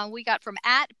 We got from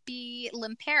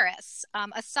 @BLimperis.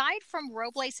 Aside from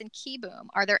Robles and Kieboom,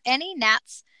 are there any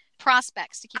Nats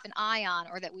prospects to keep an eye on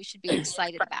or that we should be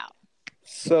excited about?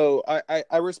 So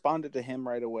I responded to him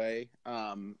right away.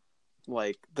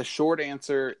 Like the short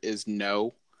answer is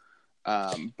no.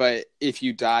 But if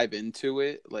you dive into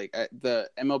it, like the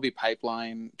MLB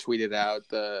Pipeline tweeted out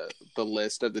the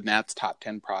list of the Nats top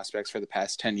 10 prospects for the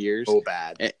past 10 years. Oh,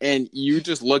 bad. And you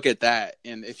just look at that,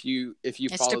 and if you it's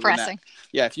follow depressing.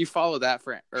 if you follow that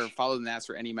follow the Nats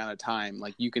for any amount of time,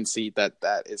 like you can see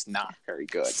that is not very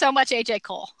good. So much AJ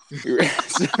Cole.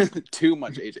 Too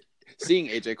much AJ. Seeing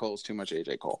AJ Cole is too much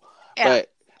AJ Cole. Yeah.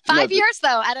 But 5 years, though,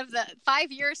 out of the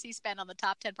 5 years he spent on the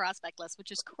top 10 prospect list,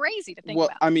 which is crazy to think about.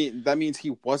 Well, I mean, that means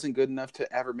he wasn't good enough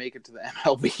to ever make it to the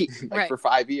MLB for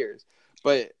 5 years.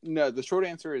 But no, the short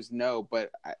answer is no,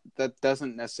 but that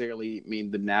doesn't necessarily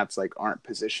mean the Nats aren't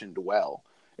positioned well.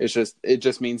 It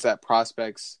just means that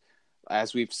prospects,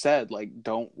 as we've said,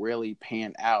 don't really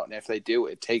pan out. And if they do,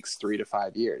 it takes 3 to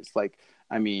 5 years.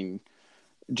 I mean,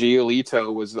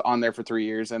 Giolito was on there for 3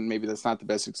 years, and maybe that's not the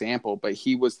best example, but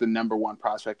he was the number 1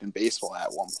 prospect in baseball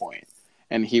at one point,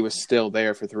 and he was still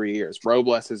there for 3 years.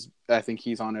 Robles I think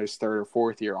he's on his 3rd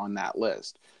or 4th year on that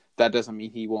list. That doesn't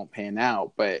mean he won't pan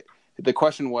out, but the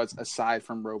question was aside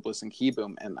from Robles and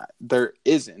Kieboom, and there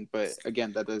isn't, but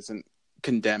again, that doesn't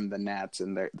condemn the Nats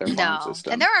and their farm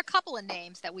system. And there are a couple of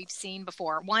names that we've seen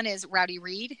before. One is Rowdy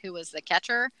Reed, who was the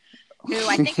catcher, who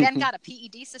I think then got a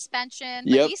PED suspension,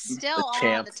 but he's still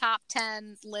on the top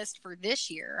 10 list for this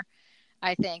year,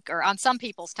 I think, or on some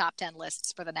people's top 10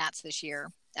 lists for the Nats this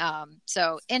year.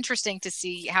 So interesting to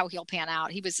see how he'll pan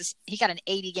out. He got an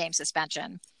 80-game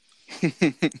suspension.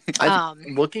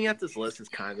 Looking at this list is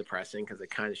kind of depressing because it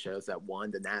kind of shows that,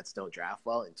 one, the Nats don't draft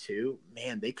well, and two,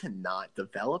 man, they cannot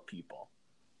develop people.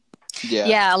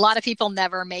 Yeah, a lot of people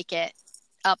never make it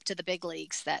up to the big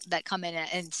leagues that come in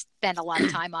and spend a lot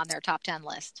of time on their top 10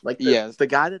 list. Like the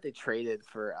guy that they traded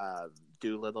for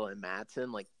Doolittle and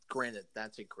Madsen, like, granted,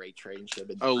 that's a great trade and should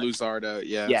have been. Luzardo,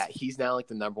 yeah. Yeah, he's now like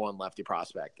the number one lefty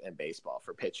prospect in baseball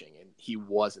for pitching, and he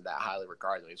wasn't that highly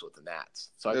regarded when he was with the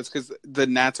Nats. So that's because the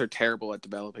Nats are terrible at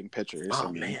developing pitchers.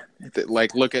 Oh, man.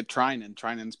 Like, look at Trinan.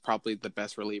 Trinan's probably the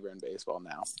best reliever in baseball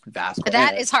now. Vasquez.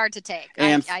 That is hard to take.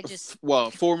 And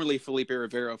formerly Felipe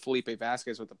Rivero, Felipe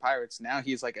Vasquez with the Pirates. Now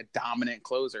he's like a dominant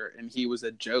closer, and he was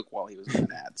a joke while he was with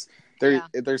the Nats.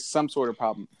 There's some sort of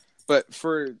problem. But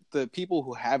for the people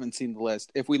who haven't seen the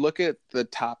list, if we look at the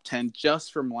top 10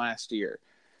 just from last year,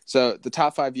 so the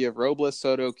top 5, you have Robles,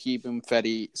 Soto, Keebum,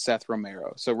 Fedde, Seth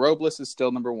Romero. So Robles is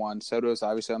still number 1. Soto is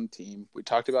obviously on the team. We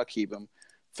talked about Keebum.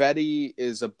 Fedde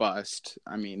is a bust.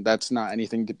 I mean, that's not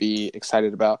anything to be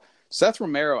excited about. Seth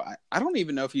Romero, I don't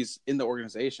even know if he's in the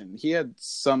organization. He had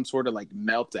some sort of like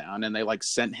meltdown, and they like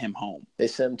sent him home. They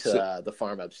sent him to the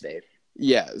farm upstate.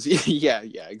 Yeah,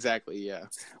 exactly. Yeah,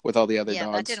 with all the other dogs.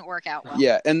 Yeah, that didn't work out well.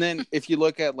 Yeah, and then if you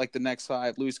look at like the next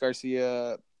 5, Luis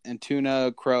Garcia,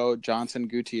 Antuna, Crow, Johnson,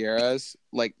 Gutierrez,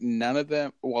 like none of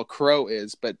them. Well, Crow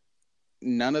is, but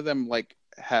none of them like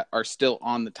are still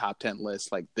on the top 10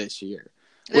 list like this year.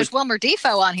 There's Wilmer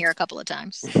Defoe on here a couple of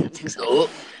times.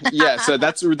 Yeah, so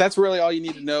that's really all you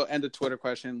need to know. End of Twitter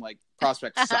question. Like,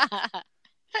 prospects suck.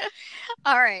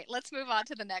 All right, let's move on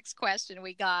to the next question.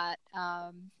 We got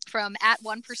from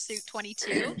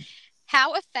 @OnePursuit22.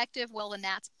 How effective will the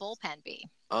Nats bullpen be?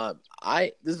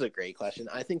 This is a great question.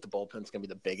 I think the bullpen's going to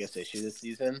be the biggest issue this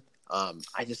season.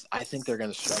 I think they're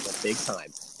going to struggle big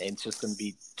time, and it's just going to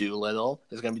be Doolittle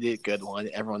is going to be the good one.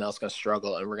 Everyone else is going to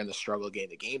struggle, and we're going to struggle getting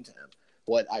the game to him.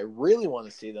 What I really want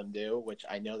to see them do, which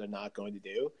I know they're not going to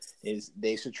do, is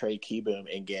they should trade Keeboom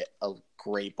and get a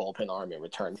great bullpen arm in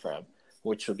return for him,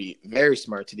 which would be very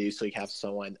smart to do so you have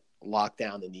someone locked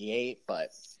down in the 8. But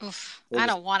I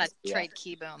don't want to trade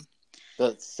Keeboom.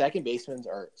 The second basemen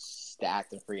are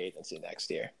stacked in free agency next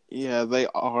year. Yeah, they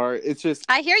are. It's just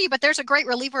I hear you, but there's a great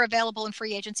reliever available in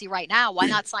free agency right now. Why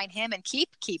not sign him and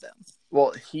keep Keeboom?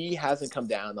 Well, he hasn't come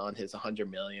down on his $100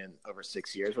 million over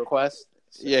 6 years request.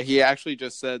 So. Yeah, he actually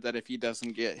just said that if he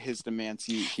doesn't get his demands,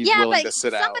 he's willing to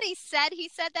sit out. Somebody said he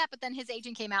said that, but then his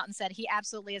agent came out and said he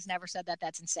absolutely has never said that.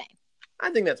 That's insane. I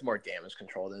think that's more damage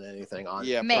control than anything.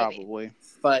 Yeah, maybe. Probably.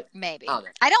 But maybe.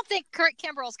 I don't think Kurt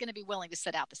Kimbrell's going to be willing to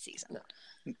sit out the season.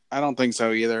 No. I don't think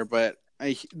so either. But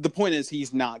the point is,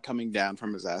 he's not coming down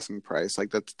from his asking price. Like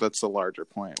that's the larger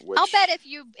point. I'll bet if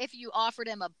you offered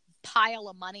him a pile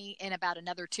of money in about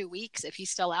another 2 weeks, if he's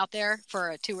still out there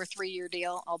for a 2 or 3 year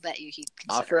deal, I'll bet you he'd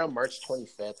consider. After on March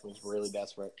 25th was really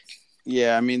desperate.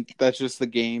 Yeah, I mean that's just the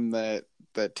game that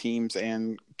teams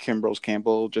and Kimbrell's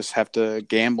Campbell just have to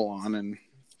gamble on and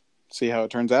see how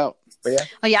it turns out. But yeah.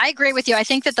 Oh yeah, I agree with you. I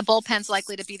think that the bullpen's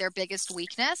likely to be their biggest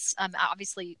weakness.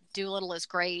 Obviously Doolittle is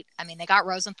great. I mean, they got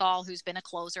Rosenthal, who's been a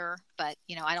closer, but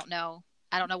I don't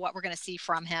know what we're going to see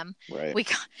from him. Right.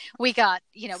 We got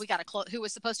who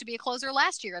was supposed to be a closer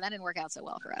last year, and that didn't work out so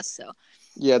well for us. So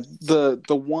yeah, the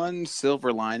one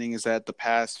silver lining is that the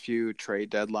past few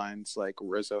trade deadlines, like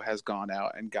Rizzo has gone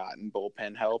out and gotten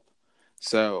bullpen help.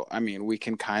 So I mean, we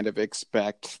can kind of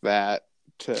expect that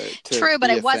to true, but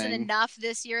it wasn't enough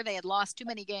this year. They had lost too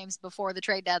many games before the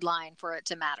trade deadline for it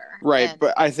to matter. Right,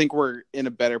 but I think we're in a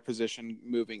better position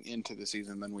moving into the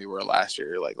season than we were last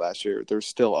year. Like last year, there's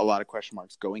still a lot of question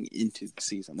marks going into the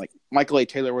season. Like Michael A.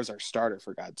 Taylor was our starter,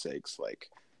 for God's sakes. Like,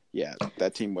 yeah,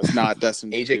 that team was not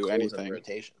destined to do anything. In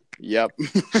rotation. Yep.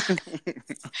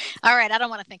 All right, I don't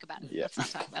want to think about it. Yeah. Let's not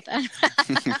talk about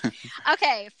that.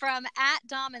 Okay, from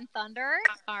 @Dom and Thunder,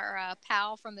 our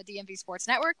pal from the DMV Sports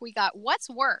Network, we got what's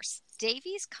worse,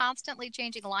 Davies constantly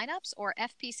changing lineups or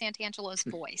FP Santangelo's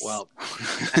voice? Well,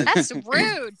 that's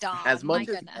rude, Dom. As much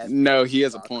as no, he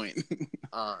has a point.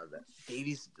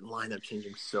 Davies lineup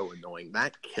changing so annoying.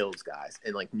 That kills guys,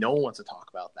 and like no one wants to talk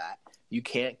about that. You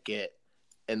can't get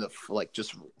in the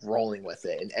just rolling with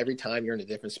it, and every time you're in a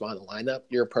different spot in the lineup,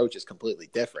 your approach is completely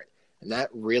different, and that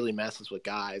really messes with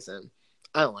guys. And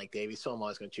I don't like Davies, so I'm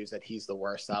always going to choose that he's the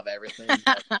worst out of everything.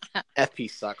 FP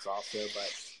sucks also,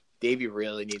 but Davey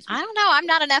really needs to be. I don't know. I'm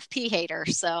not an FP hater,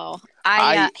 so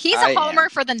he's a homer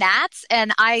for the Nats,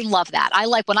 and I love that. I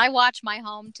like when I watch my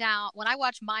home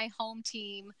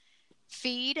team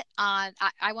feed on.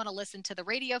 I want to listen to the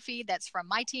radio feed that's from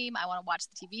my team. I want to watch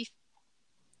the TV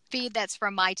feed that's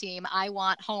from my team, I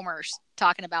want homers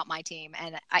talking about my team.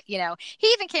 And he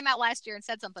even came out last year and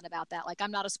said something about that. Like,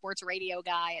 I'm not a sports radio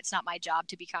guy. It's not my job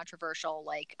to be controversial.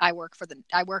 Like, I work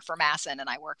for Masson and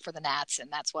I work for the Nats, and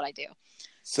that's what I do.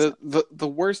 So the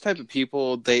worst type of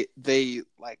people, they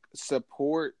like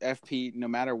support FP no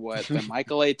matter what. The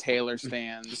Michael A. Taylor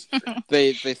stands.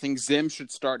 They think Zim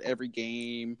should start every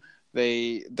game.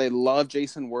 They love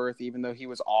Jason Worth, even though he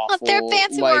was awful. Well, they're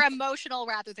fans who are emotional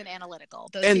rather than analytical.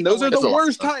 Those are the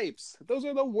worst types. Those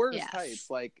are the worst types.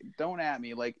 Like, don't at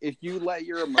me. Like, if you let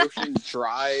your emotions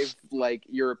drive like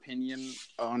your opinion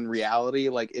on reality,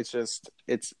 like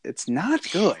it's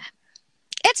not good.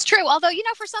 It's true. Although,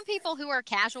 for some people who are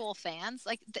casual fans,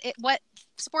 like what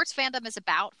sports fandom is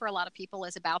about for a lot of people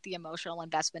is about the emotional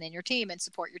investment in your team and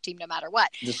support your team no matter what.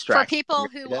 For people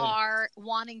who are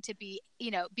wanting to be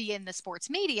in the sports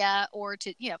media, or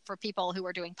to, for people who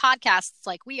are doing podcasts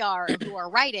like we are, or who are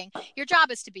writing, your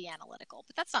job is to be analytical.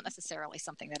 But that's not necessarily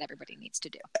something that everybody needs to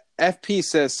do. FP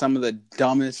says some of the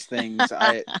dumbest things.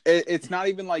 It's not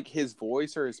even like his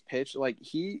voice or his pitch. Like,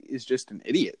 he is just an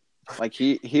idiot. Like,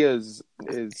 he is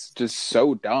just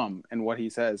so dumb in what he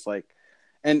says. Like,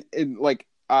 and like,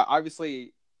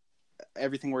 obviously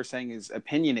everything we're saying is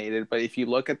opinionated, but if you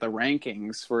look at the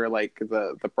rankings for like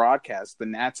the broadcast, the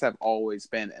Nats have always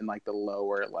been in like the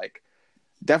lower, like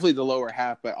definitely the lower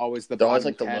half, but always the bottom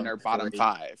like 10 or bottom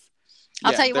 5.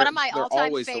 I'll tell you, one of my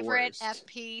all-time favorite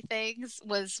FP things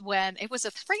was when it was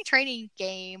a spring training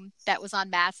game that was on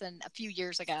Masson a few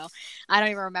years ago. I don't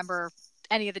even remember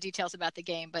any of the details about the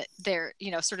game, but they're,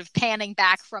 sort of panning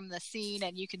back from the scene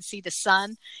and you can see the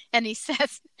sun. And he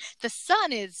says, the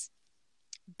sun is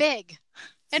big.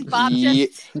 And Bob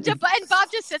just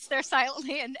sits there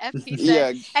silently, and FP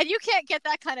said, and you can't get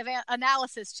that kind of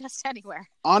analysis just anywhere.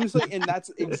 Honestly, and that's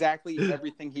exactly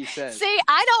everything he says. See,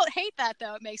 I don't hate that,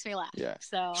 though. It makes me laugh. Yeah.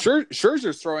 So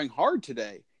Scherzer's throwing hard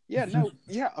today. Yeah, no,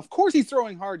 yeah, of course he's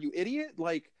throwing hard, you idiot.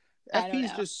 Like,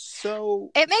 FP's just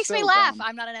so. It makes me laugh. Dumb.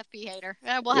 I'm not an FP hater.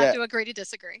 We'll have to agree to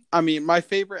disagree. I mean, my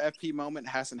favorite FP moment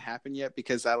hasn't happened yet,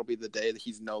 because that'll be the day that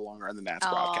he's no longer on the Nats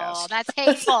broadcast. Oh, that's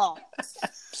hateful.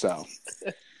 So.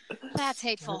 That's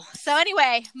hateful. So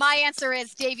anyway, my answer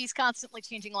is Davey's constantly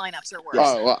changing lineups are worse.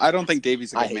 Oh, well, I don't think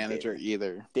Davey's a good manager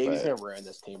either. Davey's going to ruin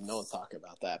this team. No one's talking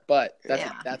about that. But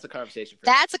that's a conversation.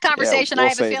 That's a conversation I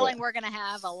have a feeling we're going to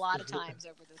have a lot of times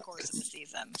over the course of the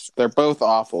season. They're both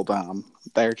awful, Dom.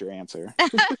 There's your answer.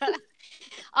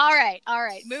 All right.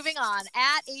 Moving on.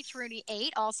 At HRooney8,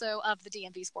 also of the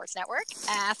DMV Sports Network,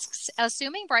 asks,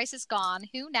 assuming Bryce is gone,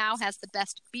 who now has the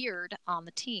best beard on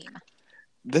the team?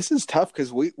 This is tough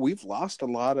because we've lost a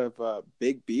lot of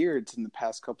big beards in the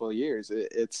past couple of years.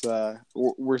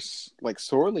 We're like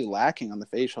sorely lacking on the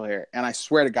facial hair. And I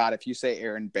swear to God, if you say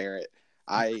Aaron Barrett,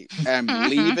 I am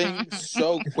leaving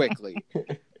so quickly,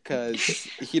 because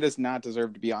he does not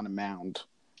deserve to be on a mound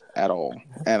at all.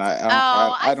 And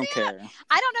I don't care.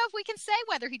 I don't know if we can say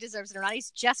whether he deserves it or not. He's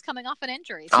just coming off an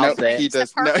injury. So he does.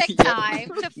 It's the perfect time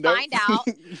to find out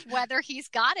whether he's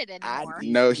got it anymore.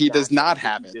 No, he does not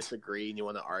have it. Disagree and you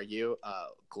want to argue?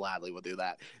 Gladly will do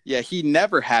that. Yeah, he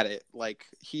never had it. Like,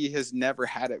 he has never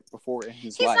had it before in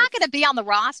his life. He's not going to be on the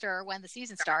roster when the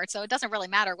season starts, so it doesn't really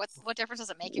matter. What difference does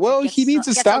it make? Well, he needs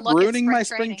to stop ruining my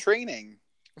spring training.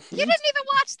 You didn't even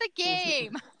watch the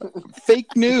game.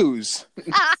 Fake news.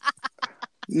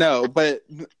 No, but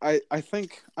I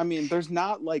think, I mean, there's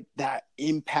not like that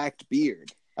impact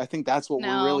beard. I think that's what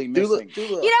we're really missing.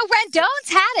 Rendon's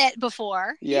had it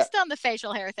before. Yeah. He's done the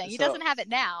facial hair thing. He doesn't have it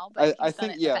now, but I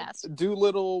think, in the past.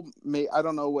 Doolittle, I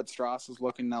don't know what Strauss is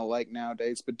looking like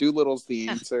nowadays, but Doolittle's the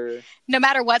answer. No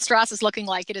matter what Strauss is looking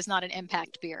like, it is not an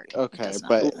impact beard. Okay,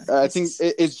 but I think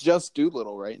it's just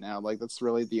Doolittle right now. Like, that's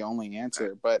really the only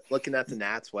answer. But looking at the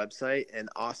Nats website, and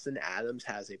Austin Adams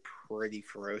has a pretty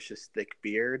ferocious thick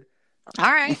beard.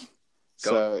 All right.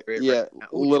 So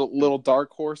little dark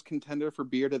horse contender for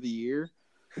beard of the year.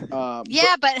 But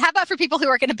how about for people who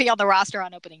are going to be on the roster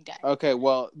on opening day? Okay,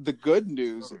 well, the good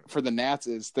news for the Nats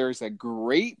is there's a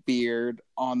great beard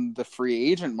on the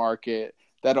free agent market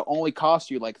that'll only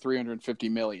cost you like $350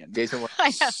 million. Jason,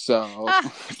 so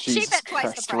Jesus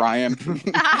Christ, Ryan.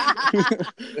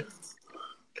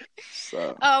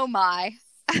 So. Oh my.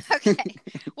 Okay.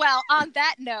 Well, on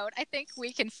that note, I think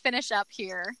we can finish up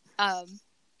here.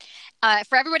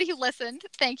 For everybody who listened,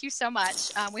 thank you so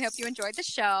much. We hope you enjoyed the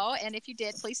show. And if you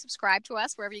did, please subscribe to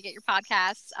us wherever you get your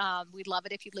podcasts. We'd love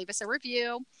it if you'd leave us a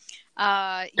review.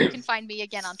 You can find me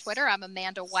again on Twitter. I'm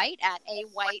Amanda White at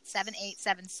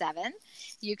awhite7877.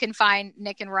 You can find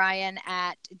Nick and Ryan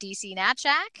at DC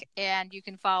Natchak. And you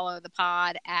can follow the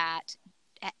pod at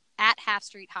at Half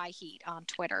Street High Heat on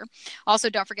Twitter. Also,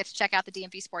 don't forget to check out the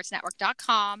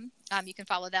DMVSportsNetwork.com. You can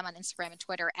follow them on Instagram and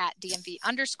Twitter at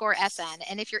DMV_SN.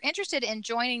 And if you're interested in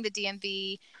joining the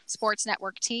DMV Sports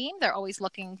Network team, they're always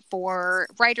looking for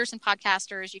writers and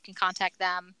podcasters. You can contact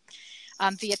them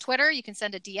via Twitter. You can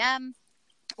send a DM,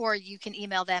 or you can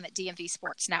email them at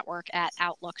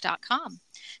dmvsportsnetwork@outlook.com.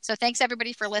 So thanks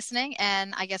everybody for listening,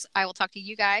 and I guess I will talk to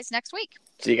you guys next week.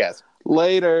 See you guys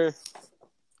later.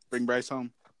 Bring Bryce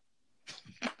home.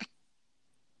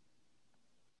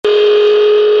 Give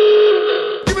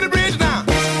me the bridge now.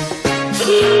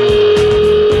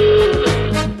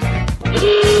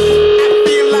 I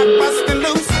feel like busting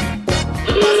loose.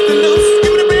 Busting loose.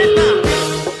 Give me the bridge now.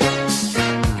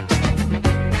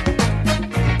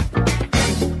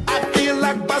 I feel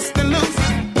like busting loose.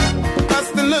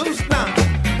 Busting loose now.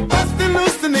 Busting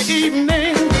loose in the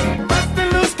evening. Busting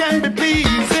loose can be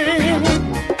pleasing.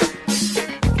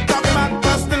 Talking about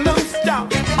busting loose, y'all.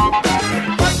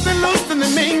 Busting loose in the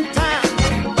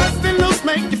meantime. Busting loose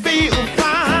make you feel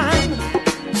fine.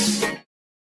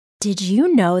 Did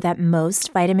you know that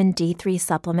most vitamin D3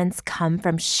 supplements come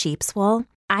from sheep's wool?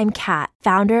 I'm Kat,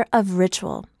 founder of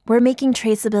Ritual. We're making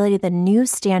traceability the new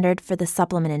standard for the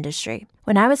supplement industry.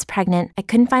 When I was pregnant, I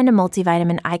couldn't find a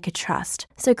multivitamin I could trust,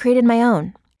 so I created my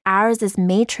own. Ours is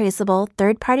made traceable,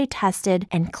 third-party tested,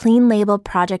 and clean label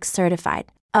project certified.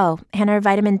 Oh, and our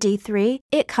vitamin D3?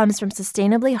 It comes from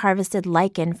sustainably harvested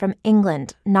lichen from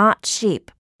England, not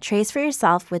sheep. Trace for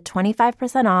yourself with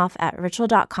 25% off at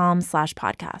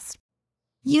ritual.com/podcast.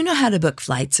 You know how to book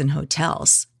flights and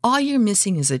hotels. All you're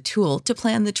missing is a tool to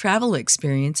plan the travel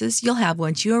experiences you'll have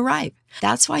once you arrive.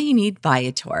 That's why you need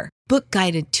Viator. Book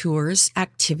guided tours,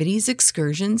 activities,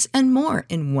 excursions, and more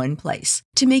in one place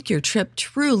to make your trip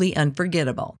truly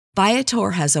unforgettable.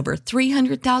 Viator has over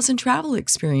 300,000 travel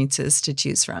experiences to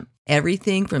choose from.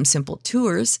 Everything from simple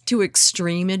tours to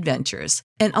extreme adventures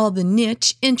and all the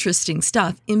niche, interesting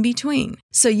stuff in between.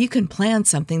 So you can plan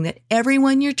something that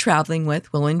everyone you're traveling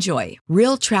with will enjoy.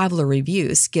 Real traveler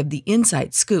reviews give the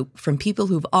inside scoop from people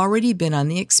who've already been on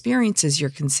the experiences you're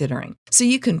considering. So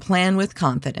you can plan with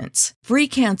confidence. Free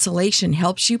cancellation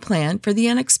helps you plan for the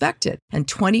unexpected. And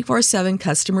 24/7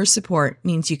 customer support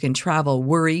means you can travel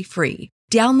worry-free.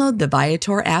 Download the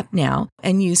Viator app now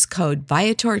and use code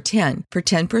Viator10 for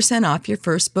 10% off your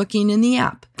first booking in the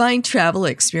app. Find travel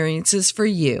experiences for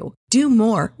you. Do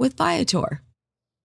more with Viator.